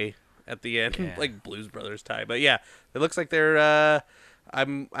tie at the end, Yeah. like Blues Brothers tie. But yeah, it looks like they're.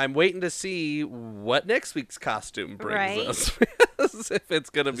 I'm waiting to see what next week's costume brings Right. us. If it's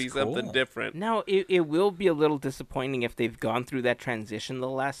gonna be That's something cool. different. Now, it will be a little disappointing if they've gone through that transition the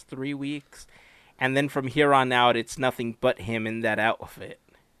last 3 weeks, and then from here on out, it's nothing but him in that outfit.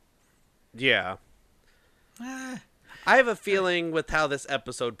 Yeah. I have a feeling with how this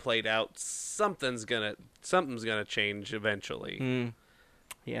episode played out, something's gonna change eventually.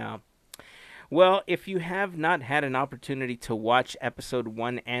 Yeah. Well, if you have not had an opportunity to watch episode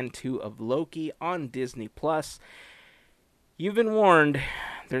 1 and 2 of Loki on Disney Plus, you've been warned.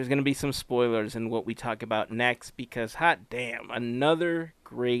 There's going to be some spoilers in what we talk about next because, hot damn, another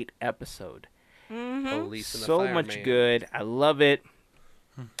great episode. Police and the So much Fireman. good. I love it.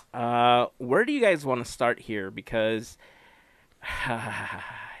 Where do you guys want to start here? Because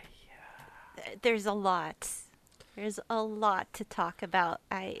There's a lot. There's a lot to talk about.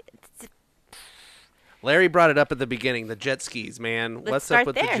 Larry brought it up at the beginning, the jet skis, man. What's up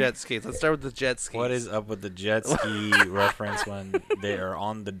with there. the jet skis? Let's start with the jet skis. What is up with the jet ski reference when they are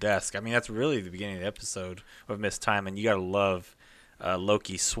on the desk? I mean, that's really the beginning of the episode of Miss Time, and you gotta love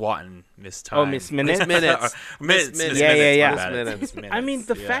Loki swatting Miss Time. Oh, Miss Minutes? Miss Minutes. Miss Minutes. Yeah, yeah, yeah. my bad. Miss It's Miss I mean,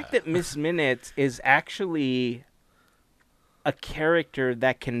 the Minutes, fact yeah. that Miss Minutes is actually a character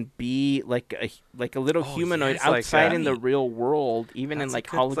that can be like a little Oh, humanoid yeah, it's outside like in the real world, even in That's like a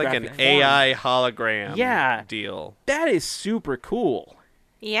good- holographic It's like an form. AI hologram Yeah. deal. That is super cool.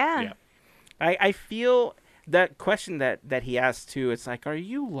 Yeah. Yeah. I feel that question that he asked too. It's like, are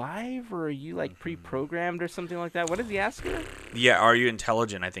you live or are you like pre-programmed or something like that? What does he ask her? Yeah, are you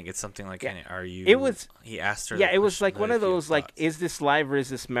intelligent? I think it's something like, Yeah. are you? It was- He asked her. Yeah, the it was question, like one "What of if you have those like, thoughts?" is this live or is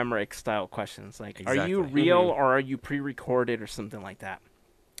this Memoric style questions? Like, are you Exactly. real Mhm. or are you pre-recorded or something like that?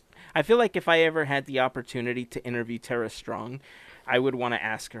 I feel like if I ever had the opportunity to interview Tara Strong, I would want to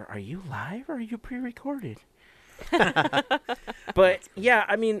ask her, are you live or are you pre-recorded? But yeah,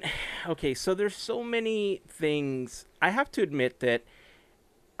 I mean, okay, so there's so many things. I have to admit that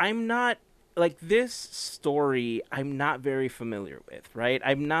I'm not like this story I'm not very familiar with, right?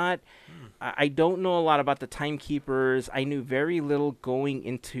 I don't know a lot about the Timekeepers. I knew very little going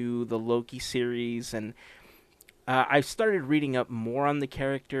into the Loki series, and I started reading up more on the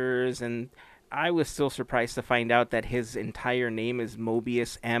characters, and I was still surprised to find out that his entire name is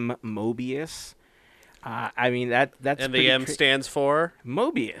Mobius M. Mobius. I mean, that's And the pretty M stands for?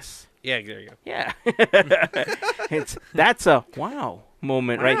 Mobius. Yeah, there you go. Yeah. That's a wow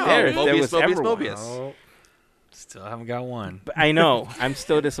moment right Wow. there. If there Mobius, was Mobius, ever one. Mobius. Oh, still haven't got one. But I know. I'm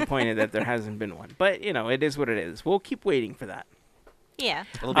still disappointed that there hasn't been one. But, you know, it is what it is. We'll keep waiting for that. Yeah.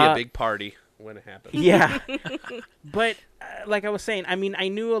 It'll be a big party when it happens. Yeah. But, like I was saying, I mean, I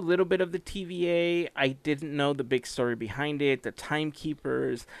knew a little bit of the TVA. I didn't know the big story behind it, the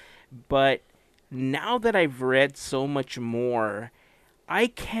Timekeepers. But now that I've read so much more, I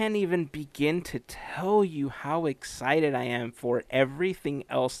can't even begin to tell you how excited I am for everything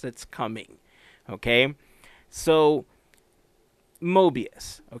else that's coming. Okay? So,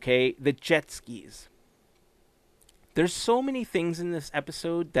 Mobius, okay? The jet skis. There's so many things in this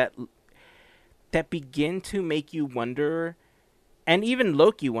episode that begin to make you wonder, and even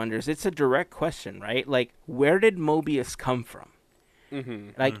Loki wonders. It's a direct question, right? Like, where did Mobius come from? Mm-hmm.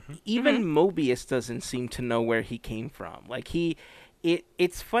 Like, even Mobius doesn't seem to know where he came from. Like,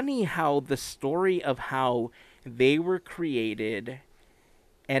 it's funny how the story of how they were created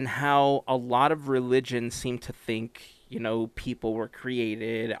and how a lot of religions seem to think, you know, people were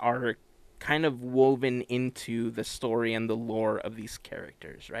created are kind of woven into the story and the lore of these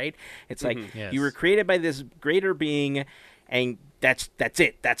characters, right? It's like, Yes. you were created by this greater being, and that's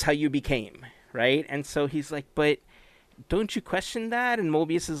it. That's how you became, right? And so he's like, but don't you question that? And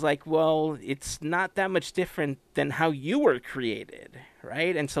Mobius is like, well, it's not that much different than how you were created,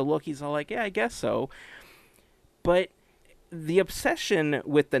 right? And so Loki's all like, yeah, I guess so. But the obsession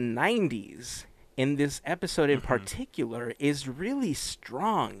with the 90s in this episode in particular is really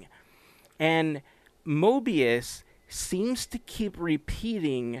strong. And Mobius seems to keep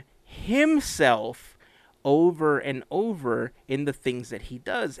repeating himself over and over in the things that he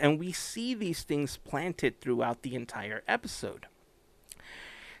does. And we see these things planted throughout the entire episode.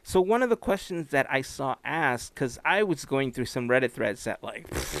 So one of the questions that I saw asked, because I was going through some Reddit threads that like,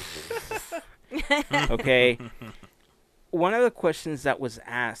 okay. One of the questions that was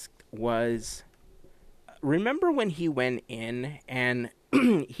asked was, remember when he went in and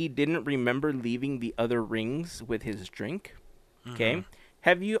he didn't remember leaving the other rings with his drink? Okay.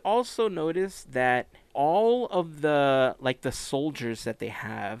 Have you also noticed that all of the soldiers that they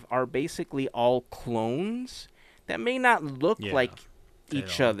have are basically all clones that may not look Yeah, like they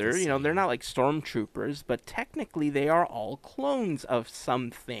each don't look the other? You know, they're same. not like stormtroopers, but technically they are all clones of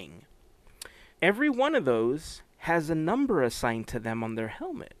something. Every one of those has a number assigned to them on their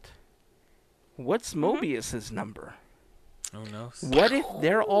helmet. What's Mobius's number? Who knows? What if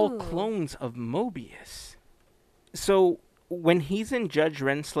they're all Ooh. clones of Mobius? So when he's in Judge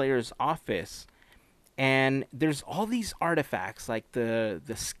Renslayer's office, and there's all these artifacts like the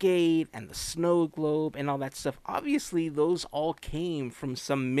skate and the snow globe and all that stuff. Obviously, those all came from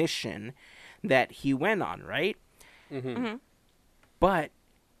some mission that he went on, right? Mm-hmm. But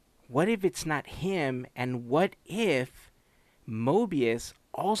what if it's not him? And what if Mobius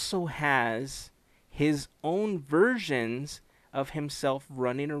also has his own versions of himself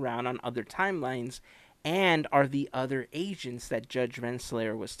running around on other timelines, and are the other agents that Judge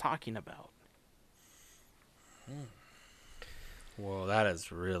Renslayer was talking about. Well, that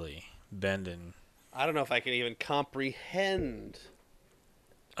is really bending. I don't know if I can even comprehend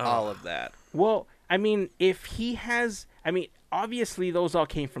all of that. Well, I mean, if he has... I mean, obviously those all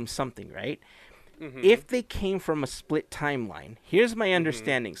came from something, right? Mm-hmm. If they came from a split timeline, here's my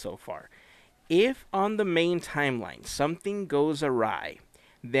understanding so far. If on the main timeline something goes awry,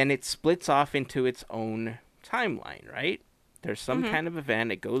 then it splits off into its own timeline, right? There's some kind of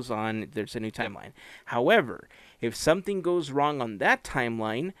event, it goes on, there's a new timeline. However, if something goes wrong on that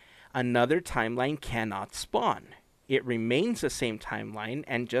timeline, another timeline cannot spawn. It remains the same timeline,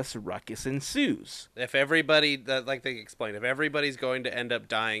 and just ruckus ensues. If everybody, like they explained, if everybody's going to end up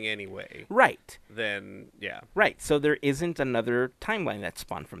dying anyway, right? Then yeah, right. So there isn't another timeline that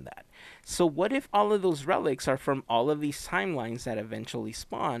spawned from that. So what if all of those relics are from all of these timelines that eventually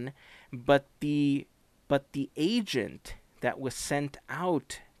spawn, but the agent that was sent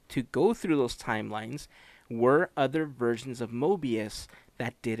out to go through those timelines were other versions of Mobius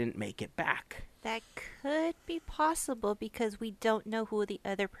that didn't make it back? That could be possible because we don't know who the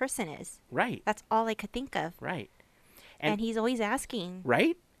other person is. Right. That's all I could think of. Right. And he's always asking.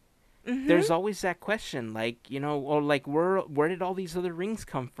 Right? Mm-hmm. There's always that question, like, you know, or like, where did all these other rings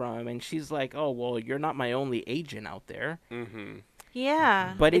come from? And she's like, oh, well, you're not my only agent out there. Mm-hmm.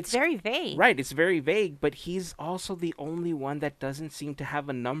 Yeah. But it's very vague. Right. It's very vague, but he's also the only one that doesn't seem to have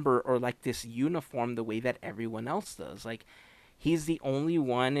a number or like this uniform the way that everyone else does. Like, he's the only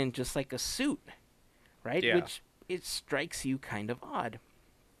one in just like a suit, right? Yeah. Which it strikes you kind of odd.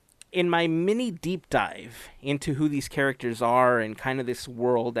 In my mini deep dive into who these characters are and kind of this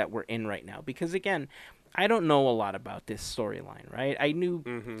world that we're in right now, because again, I don't know a lot about this storyline, right? I knew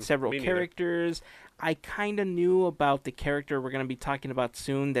several characters. I kind of knew about the character we're going to be talking about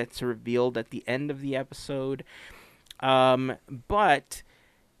soon that's revealed at the end of the episode. But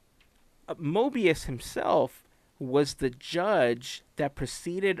Mobius himself was the judge that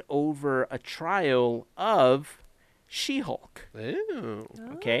presided over a trial of She-Hulk. Ew.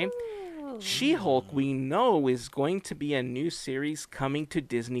 Okay? She-Hulk, we know, is going to be a new series coming to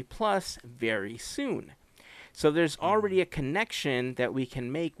Disney Plus very soon. So there's already a connection that we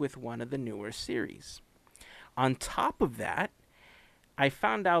can make with one of the newer series. On top of that, I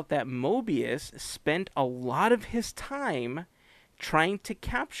found out that Mobius spent a lot of his time trying to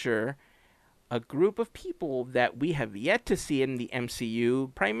capture a group of people that we have yet to see in the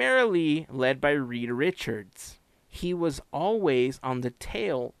MCU, primarily led by Reed Richards. He was always on the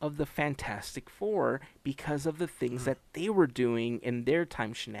tail of the Fantastic Four because of the things that they were doing in their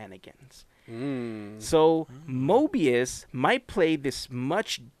time shenanigans. So Mobius might play this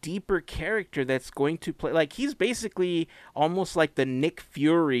much deeper character that's going to play, like, he's basically almost like the Nick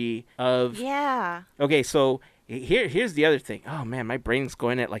Fury of... Yeah. Okay, so here's the other thing. Oh, man, my brain's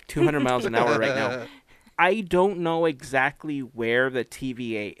going at like 200 miles an hour right now. I don't know exactly where the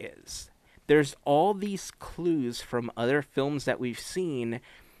TVA is. There's all these clues from other films that we've seen,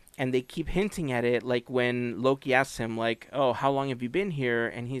 and they keep hinting at it, like when Loki asks him, like, oh, how long have you been here?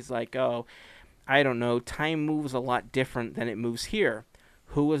 And he's like, oh, I don't know. Time moves a lot different than it moves here.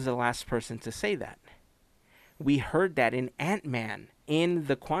 Who was the last person to say that? We heard that in Ant-Man, in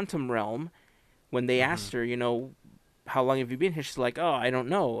the quantum realm, when they asked her, you know, how long have you been here? She's like, oh, I don't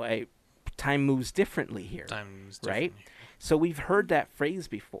know. Time moves differently here. Time moves differently. Right? So we've heard that phrase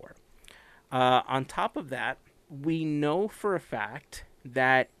before. On top of that, we know for a fact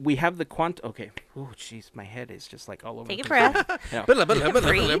that we have the okay. Oh, jeez, my head is just like all over. Take a breath.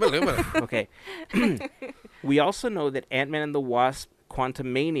 Okay. We also know that Ant-Man and the Wasp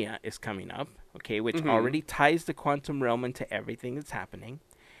Quantumania is coming up, okay, which already ties the quantum realm into everything that's happening.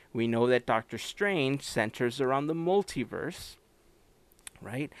 We know that Doctor Strange centers around the multiverse,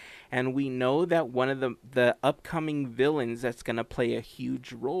 right? And we know that one of the upcoming villains that's going to play a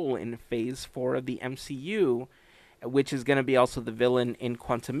huge role in Phase 4 of the MCU, which is going to be also the villain in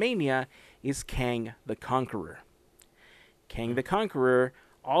Quantumania, is Kang the Conqueror. Kang the Conqueror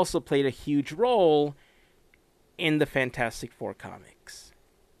also played a huge role in the Fantastic Four comics.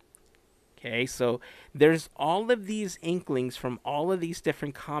 Okay, so there's all of these inklings from all of these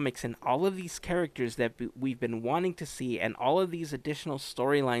different comics and all of these characters that we've been wanting to see, and all of these additional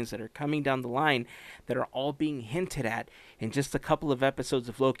storylines that are coming down the line that are all being hinted at in just a couple of episodes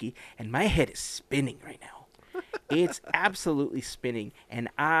of Loki, and my head is spinning right now. It's absolutely spinning, and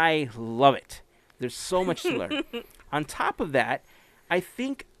I love it. There's so much to learn. On top of that, I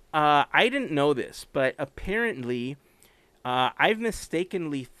think, I didn't know this, but apparently I've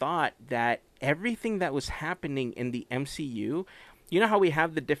mistakenly thought that everything that was happening in the MCU you know how we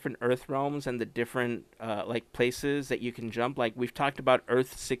have the different Earth realms and the different like places that you can jump? Like we've talked about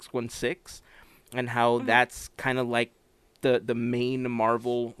Earth 616 and how that's kind of like the main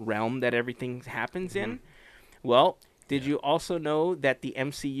Marvel realm that everything happens in. Well, did you also know that the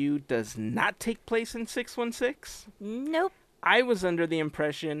MCU does not take place in 616? Nope. I was under the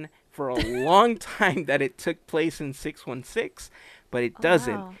impression for a long time that it took place in 616, but it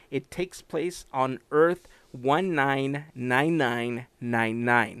doesn't. Wow. It takes place on Earth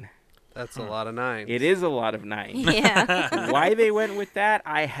 199999. That's a lot of nines. It is a lot of nines. Yeah. Why they went with that,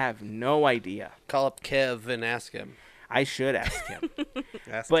 I have no idea. Call up Kev and ask him. I should ask him.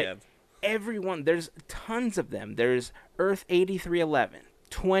 Ask But Kev. everyone, there's tons of them. There's Earth 8311,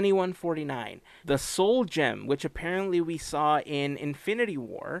 2149, the Soul Gem, which apparently we saw in Infinity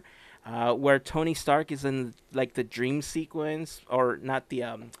War, where Tony Stark is in like the dream sequence, or not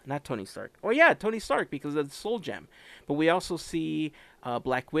Tony Stark. Oh yeah, Tony Stark, because of the Soul Gem. But we also see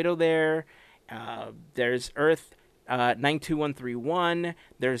Black Widow there. There's Earth 92131.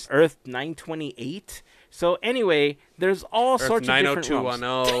 There's Earth 928. So anyway, there's all Earth sorts of different realms.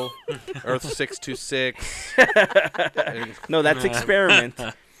 90210, Earth 626. No, that's Experiment.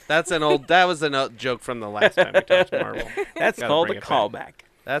 That was an old joke from the last time we talked Marvel. That's Gotta called bring a it back. callback.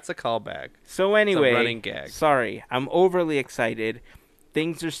 That's a callback. So anyway, running gag. Sorry, I'm overly excited.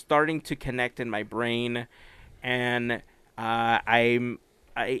 Things are starting to connect in my brain, and talk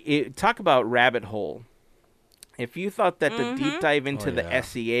about rabbit hole. If you thought that the deep dive into the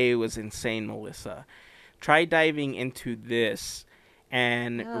SEA was insane, Melissa, try diving into this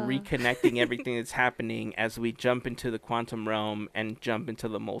and reconnecting everything that's happening as we jump into the quantum realm and jump into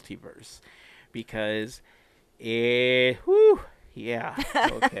the multiverse, because yeah.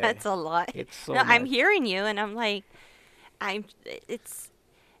 Okay. That's a lot. It's so no, I'm much. hearing you, and I'm like, it's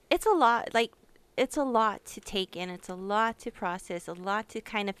a lot. Like, it's a lot to take in. It's a lot to process. A lot to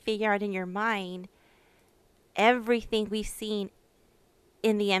kind of figure out in your mind. Everything we've seen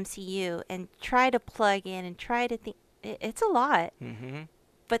in the MCU, and try to plug in and try to think. It's a lot. Mm-hmm.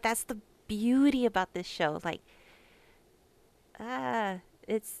 But that's the beauty about this show. Like,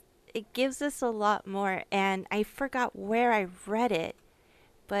 it gives us a lot more. And I forgot where I read it,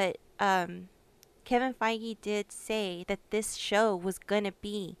 but Kevin Feige did say that this show was gonna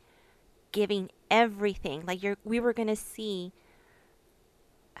be giving everything. Like, we were gonna see.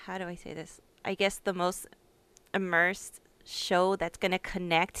 How do I say this? I guess the most immersed show that's gonna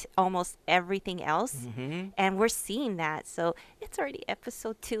connect almost everything else, and we're seeing that. So it's already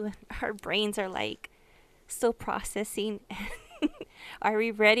episode 2, and our brains are like still processing. Are we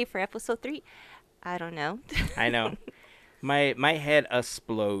ready for episode 3? I don't know. I know. My head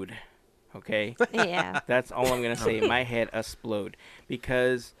explode. Okay? Yeah. That's all I'm going to say. My head explode.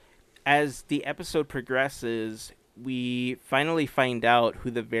 Because as the episode progresses, we finally find out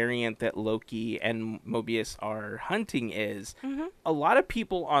who the variant that Loki and Mobius are hunting is. A lot of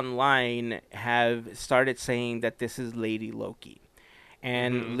people online have started saying that this is Lady Loki.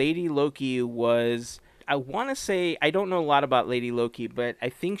 And Lady Loki was... I want to say, I don't know a lot about Lady Loki, but I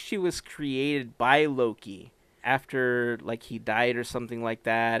think she was created by Loki after, like, he died or something like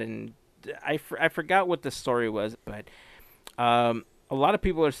that. And I forgot what the story was, but a lot of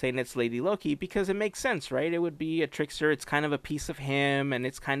people are saying it's Lady Loki because it makes sense, right? It would be a trickster. It's kind of a piece of him, and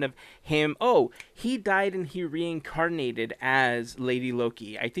it's kind of him. Oh, he died and he reincarnated as Lady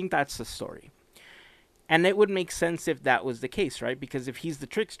Loki. I think that's the story. And it would make sense if that was the case, right? Because if he's the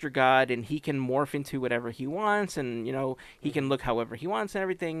trickster god and he can morph into whatever he wants, and, you know, he can look however he wants and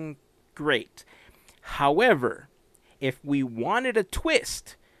everything, great. However, if we wanted a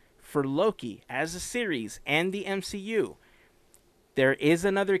twist for Loki as a series and the MCU, there is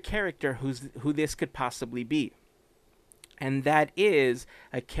another character who this could possibly be. And that is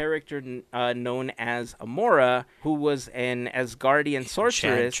a character known as Amora, who was an Asgardian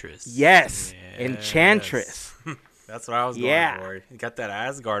sorceress. Enchantress. Yes, Enchantress. That's what I was going for. You got that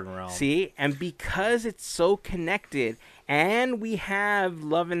Asgard realm. See, and because it's so connected, and we have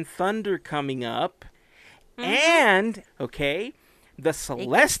Love and Thunder coming up, and, okay, the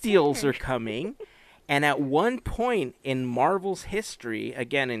Celestials are coming. And at one point in Marvel's history,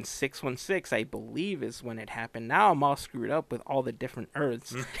 again in 616, I believe is when it happened. Now I'm all screwed up with all the different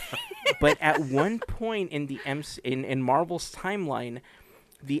Earths. But at one point in the in Marvel's timeline,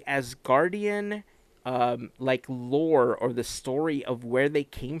 the Asgardian like lore or the story of where they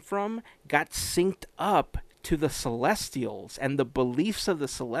came from got synced up to the Celestials, and the beliefs of the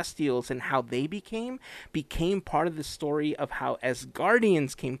Celestials and how they became part of the story of how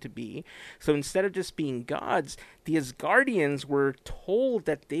Asgardians came to be. So instead of just being gods, the Asgardians were told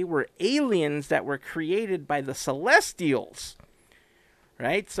that they were aliens that were created by the Celestials.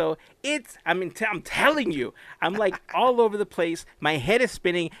 right? So I'm telling you, I'm like all over the place. My head is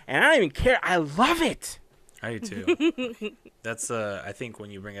spinning, and I don't even care. I love it. I do too. That's I think when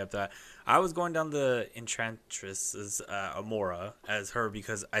you bring up that, I was going down the Enchantress's Amora as her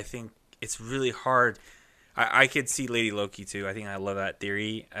because I think it's really hard. I could see Lady Loki too. I think I love that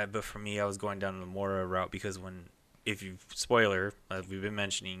theory, but for me, I was going down the Amora route because if you spoiler, as we've been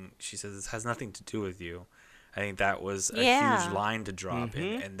mentioning, she says this has nothing to do with you. I think that was a huge line to drop,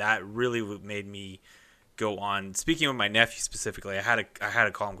 and that really made me go on. Speaking with my nephew specifically, I had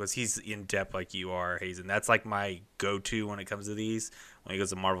to call him because he's in depth like you are, Hazen. That's like my go-to when it comes to these. When he goes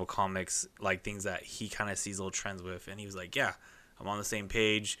to Marvel Comics, like things that he kind of sees little trends with, and he was like, "Yeah, I'm on the same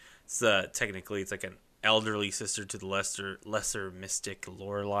page." It's technically it's like an elderly sister to the lesser mystic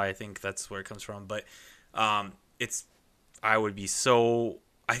Lorelei. I think that's where it comes from. But I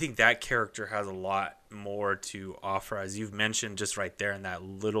think that character has a lot more to offer, as you've mentioned just right there in that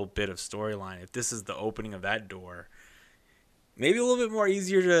little bit of storyline. If this is the opening of that door, maybe a little bit more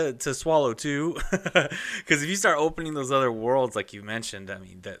easier to swallow too, because if you start opening those other worlds like you mentioned, I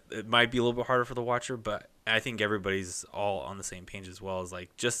mean, that it might be a little bit harder for the watcher, but I think everybody's all on the same page as well as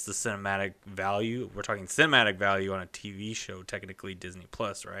like just the cinematic value. We're talking cinematic value on a TV show, technically Disney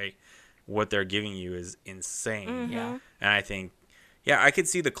Plus, right? What they're giving you is insane. Yeah. And I think, yeah, I could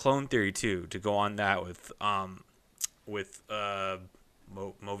see the clone theory too, to go on that with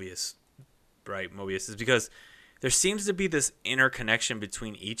Mobius, right? Mobius is because there seems to be this interconnection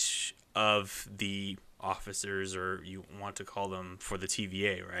between each of the officers, or you want to call them for the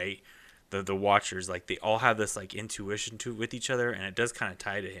TVA, right? The watchers, like they all have this like intuition with each other, and it does kind of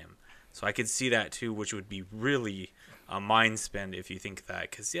tie to him. So I could see that too, which would be really a mind spend if you think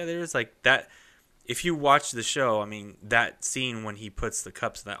that, because there's like that. If you watch the show, I mean, that scene when he puts the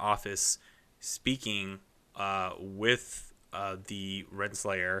cups in the office, speaking with the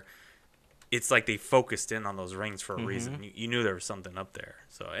Renslayer, it's like they focused in on those rings for a reason. You knew there was something up there.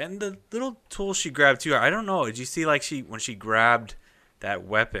 So, and the little tool she grabbed too, I don't know. Did you see like when she grabbed that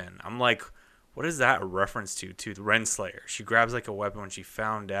weapon? I'm like, what is that a reference to the Renslayer? She grabs like a weapon when she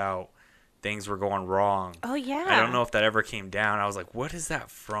found out things were going wrong. Oh, yeah. I don't know if that ever came down. I was like, what is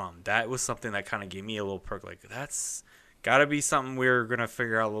that from? That was something that kind of gave me a little perk. Like, that's got to be something we're going to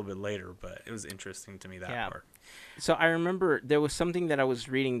figure out a little bit later. But it was interesting to me, that part. So I remember there was something that I was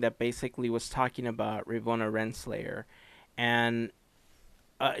reading that basically was talking about Ravonna Renslayer. And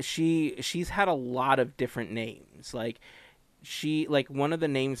she's had a lot of different names. Like, one of the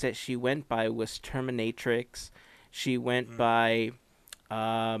names that she went by was Terminatrix. She went by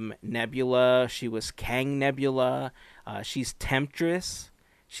Nebula. She was Kang Nebula. She's Temptress.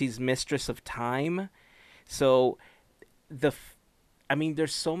 She's Mistress of Time. So there's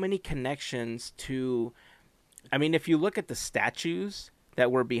so many connections to. I mean, if you look at the statues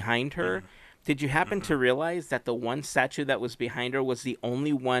that were behind her, did you happen to realize that the one statue that was behind her was the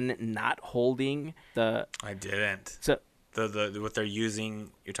only one not holding the? I didn't. So. The what they're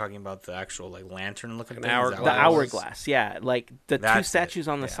using, you're talking about the actual like lantern looking thing? The hourglass, yeah. Like the two statues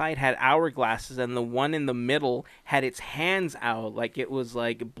on the side had hourglasses, and the one in the middle had its hands out, like it was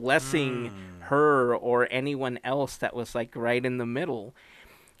like blessing her or anyone else that was like right in the middle.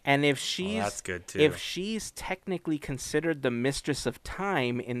 And if that's good too. If she's technically considered the Mistress of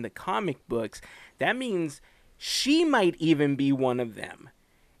Time in the comic books, that means she might even be one of them.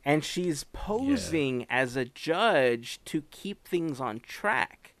 And she's posing as a judge to keep things on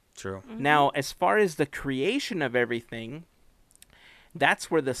track. True. Now, as far as the creation of everything, that's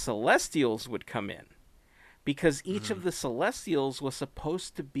where the Celestials would come in. Because each of the Celestials was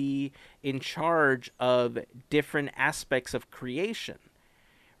supposed to be in charge of different aspects of creation.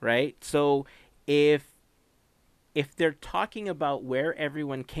 Right? So if they're talking about where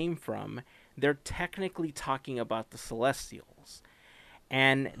everyone came from, they're technically talking about the Celestials.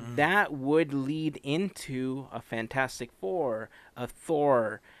 And that would lead into a Fantastic Four, a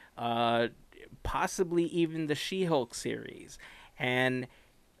Thor, possibly even the She-Hulk series. And,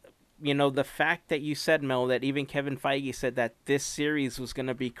 the fact that you said, Mel, that even Kevin Feige said that this series was going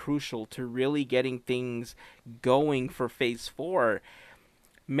to be crucial to really getting things going for Phase 4.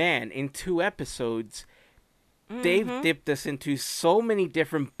 Man, in 2 episodes, they've dipped us into so many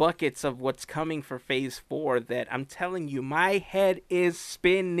different buckets of what's coming for Phase 4 that I'm telling you, my head is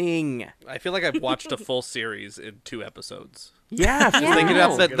spinning. I feel like I've watched a full series in 2 episodes. Yeah. Thinking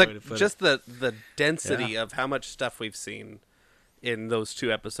about the density of how much stuff we've seen in those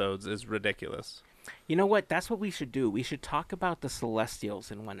 2 episodes is ridiculous. You know what? That's what we should do. We should talk about the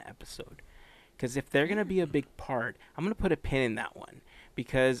Celestials in 1 episode. Because if they're going to be a big part, I'm going to put a pin in that one.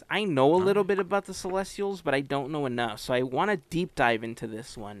 because I know a little bit about the Celestials, but I don't know enough. So I want to deep dive into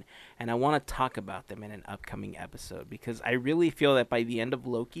this one, and I want to talk about them in an upcoming episode, because I really feel that by the end of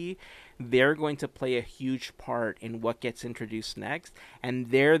Loki, they're going to play a huge part in what gets introduced next,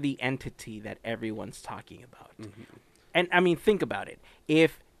 and they're the entity that everyone's talking about. Mm-hmm. And, I mean, think about it.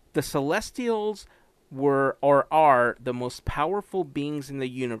 If the Celestials were or are the most powerful beings in the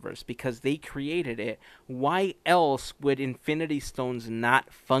universe because they created it, why else would Infinity Stones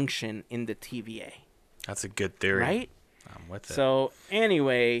not function in the TVA? That's a good theory. Right? I'm with it. So,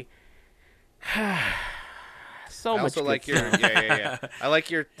 anyway, so I much also like good your stuff. I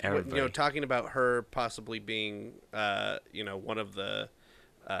like your Everybody. talking about her possibly being one of the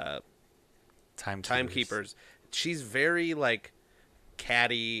timekeepers. She's very like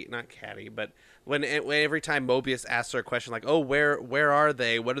not catty, but when every time Mobius asks her a question like, "Oh, where are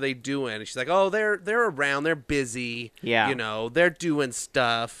they? What are they doing?" And she's like, "Oh, they're around. They're busy. Yeah. They're doing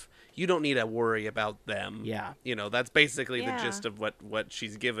stuff. You don't need to worry about them." Yeah. That's basically the Yeah. gist of what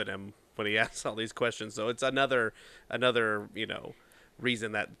she's given him when he asks all these questions. So it's another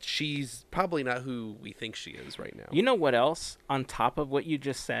reason that she's probably not who we think she is right now. You know what else? On top of what you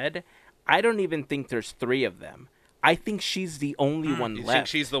just said, I don't even think there's 3 of them. I think she's the only one You left. think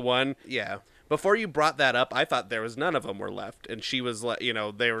she's the one? Yeah. Before you brought that up, I thought there was none of them were left, and she was,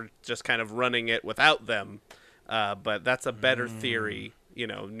 they were just kind of running it without them. But that's a better theory,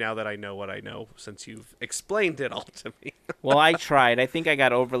 now that I know what I know, since you've explained it all to me. Well, I tried. I think I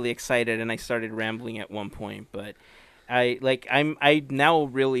got overly excited and I started rambling at one point, but I now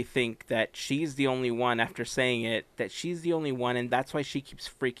really think that she's the only one, after saying it, that she's the only one, and that's why she keeps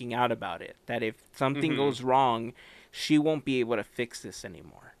freaking out about it. That if something goes wrong, she won't be able to fix this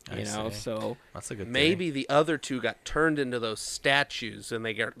anymore. I see. So That's a good Maybe the other 2 got turned into those statues, and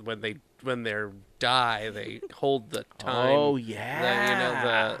they get when they die, they hold the time. Oh,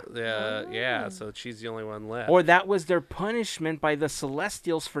 yeah. Yeah. So she's the only one left. Or that was their punishment by the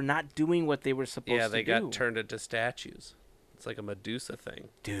Celestials for not doing what they were supposed to do. they got turned into statues. It's like a Medusa thing.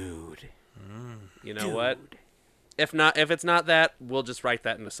 Dude. You know what? If it's not that, we'll just write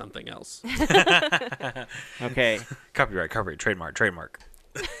that into something else. Okay. Copyright, trademark. Trademark.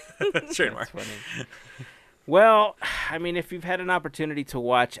 That's funny. Well, I mean, if you've had an opportunity to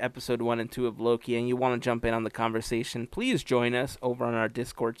watch episode 1 and 2 of Loki and you want to jump in on the conversation, please join us over on our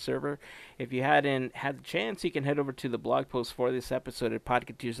Discord server. If you hadn't had the chance, you can head over to the blog post for this episode at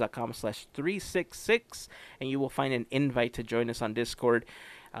podcateers.com/366, and you will find an invite to join us on Discord.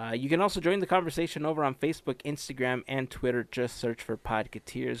 You can also join the conversation over on Facebook, Instagram, and Twitter. Just search for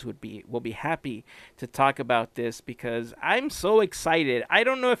Podcateers. We'll be happy to talk about this because I'm so excited. I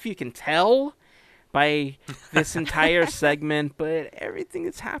don't know if you can tell by this entire segment, but everything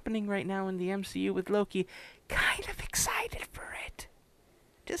that's happening right now in the MCU with Loki, kind of excited for it.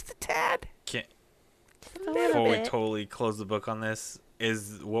 Just a tad. Before we totally close the book on this,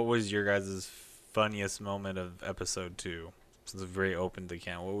 what was your guys' funniest moment of episode 2? Since it's very open to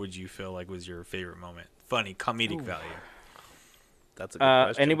count, what would you feel like was your favorite moment? Funny, comedic value. That's a good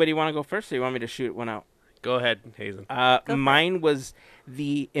question. Anybody want to go first, or you want me to shoot one out? Go ahead, Hazen. Mine was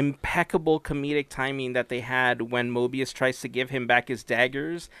the impeccable comedic timing that they had when Mobius tries to give him back his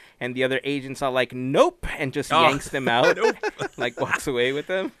daggers, and the other agents are like, "Nope," and just yanks them out, like walks away with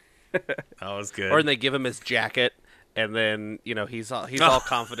them. That was good. Or they give him his jacket, and then he's all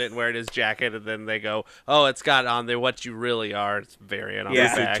confident in wearing his jacket, and then they go, "Oh, it's got on there what you really are." It's variant on the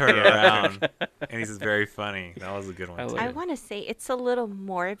back. Turn around, and he's just very funny. That was a good one. I want to say it's a little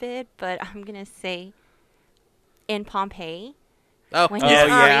morbid, but I'm gonna say in Pompeii. Oh, when he's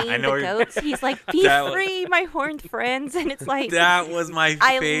yeah, freeing I know the goats, he's like, "Be free, my horned friends," and it's like that was my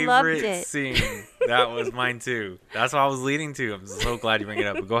I loved favorite it. scene. That was mine too. That's what I was leading to. I'm so glad you bring it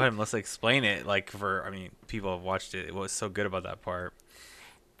up. But go ahead and let's explain it. People have watched it. It was so good about that part.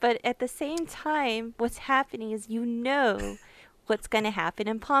 But at the same time, what's happening is what's going to happen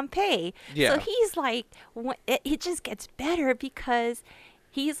in Pompeii. Yeah. So he's like, it just gets better because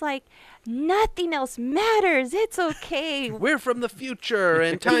he's like, nothing else matters. It's okay. We're from the future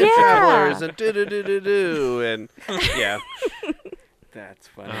and time Yeah. travelers and do and yeah. That's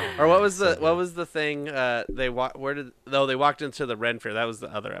funny. Or what was the thing? They walked into the Ren Fair. That was the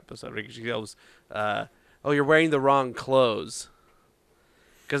other episode. She goes, "Oh, you're wearing the wrong clothes,"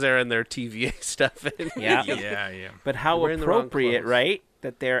 because they're in their TVA stuff. Yeah. Yeah. But how Wearing the wrong appropriate, clothes. right?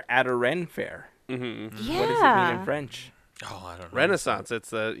 That they're at a Ren fair. Mm-hmm. Yeah. What does it mean in French? Oh, I don't know. Renaissance. It's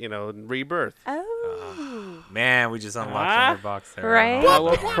the rebirth. Oh. Man, we just unlocked Ah. another box there. Right? How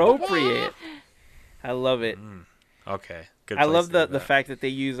appropriate. I love it. Okay. Good I place love to the leave that. fact that they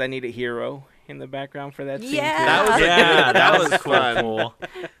use "I Need a Hero" in the background for that scene. Yeah. Too. That was that was fun. cool.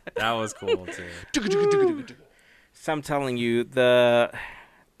 That was cool too. So I'm telling you, the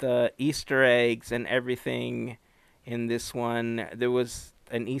Easter eggs and everything in this one. There was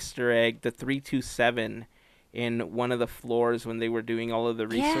an Easter egg, the 327, in one of the floors when they were doing all of the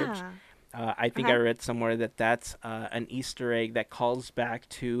research. Yeah. I think I read somewhere that that's an Easter egg that calls back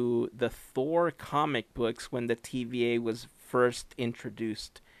to the Thor comic books when the TVA was first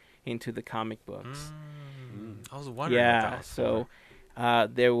introduced into the comic books. I was wondering. What that was so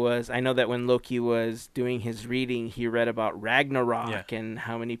there was. I know that when Loki was doing his reading, he read about Ragnarok and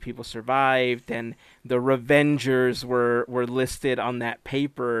how many people survived, and the Revengers were listed on that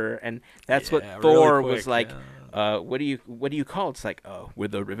paper, and that's what Thor was like. What do you call it? It's like, we're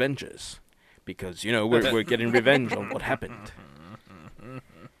the Revengers, because we're getting revenge on what happened.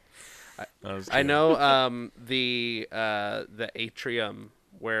 I know the atrium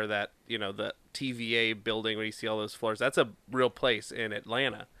where that the TVA building where you see all those floors. That's a real place in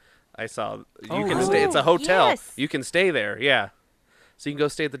Atlanta. I saw you can stay. It's a hotel. Yes. You can stay there. Yeah, so you can go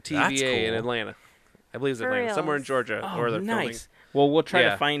stay at the TVA in cool. Atlanta. I believe it's Atlanta, reals. somewhere in Georgia, Oh, where they're filming. nice. Well, we'll try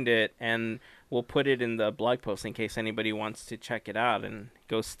Yeah. to find it, and we'll put it in the blog post in case anybody wants to check it out and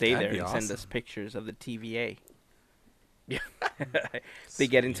go stay That'd there be and send us awesome. pictures of the TVA. Yeah. They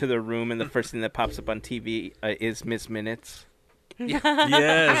get into the room, and the first thing that pops up on TV is Miss Minutes. Yes.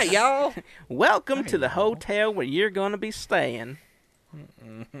 Hi, y'all. Welcome to the hotel where you're going to be staying.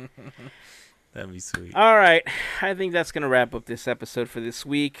 That'd be sweet. All right. I think that's going to wrap up this episode for this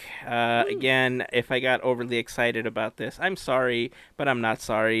week. Again, if I got overly excited about this, I'm sorry, but I'm not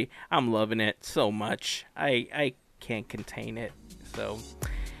sorry. I'm loving it so much. I can't contain it. So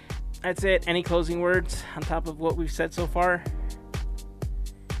that's it. Any closing words on top of what we've said so far?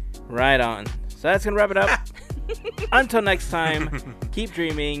 Right on. So that's going to wrap it up. Until next time, keep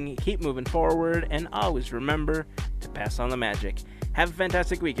dreaming, keep moving forward, and always remember to pass on the magic. Have a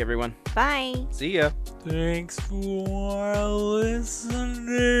fantastic week, everyone. Bye. See ya. Thanks for listening.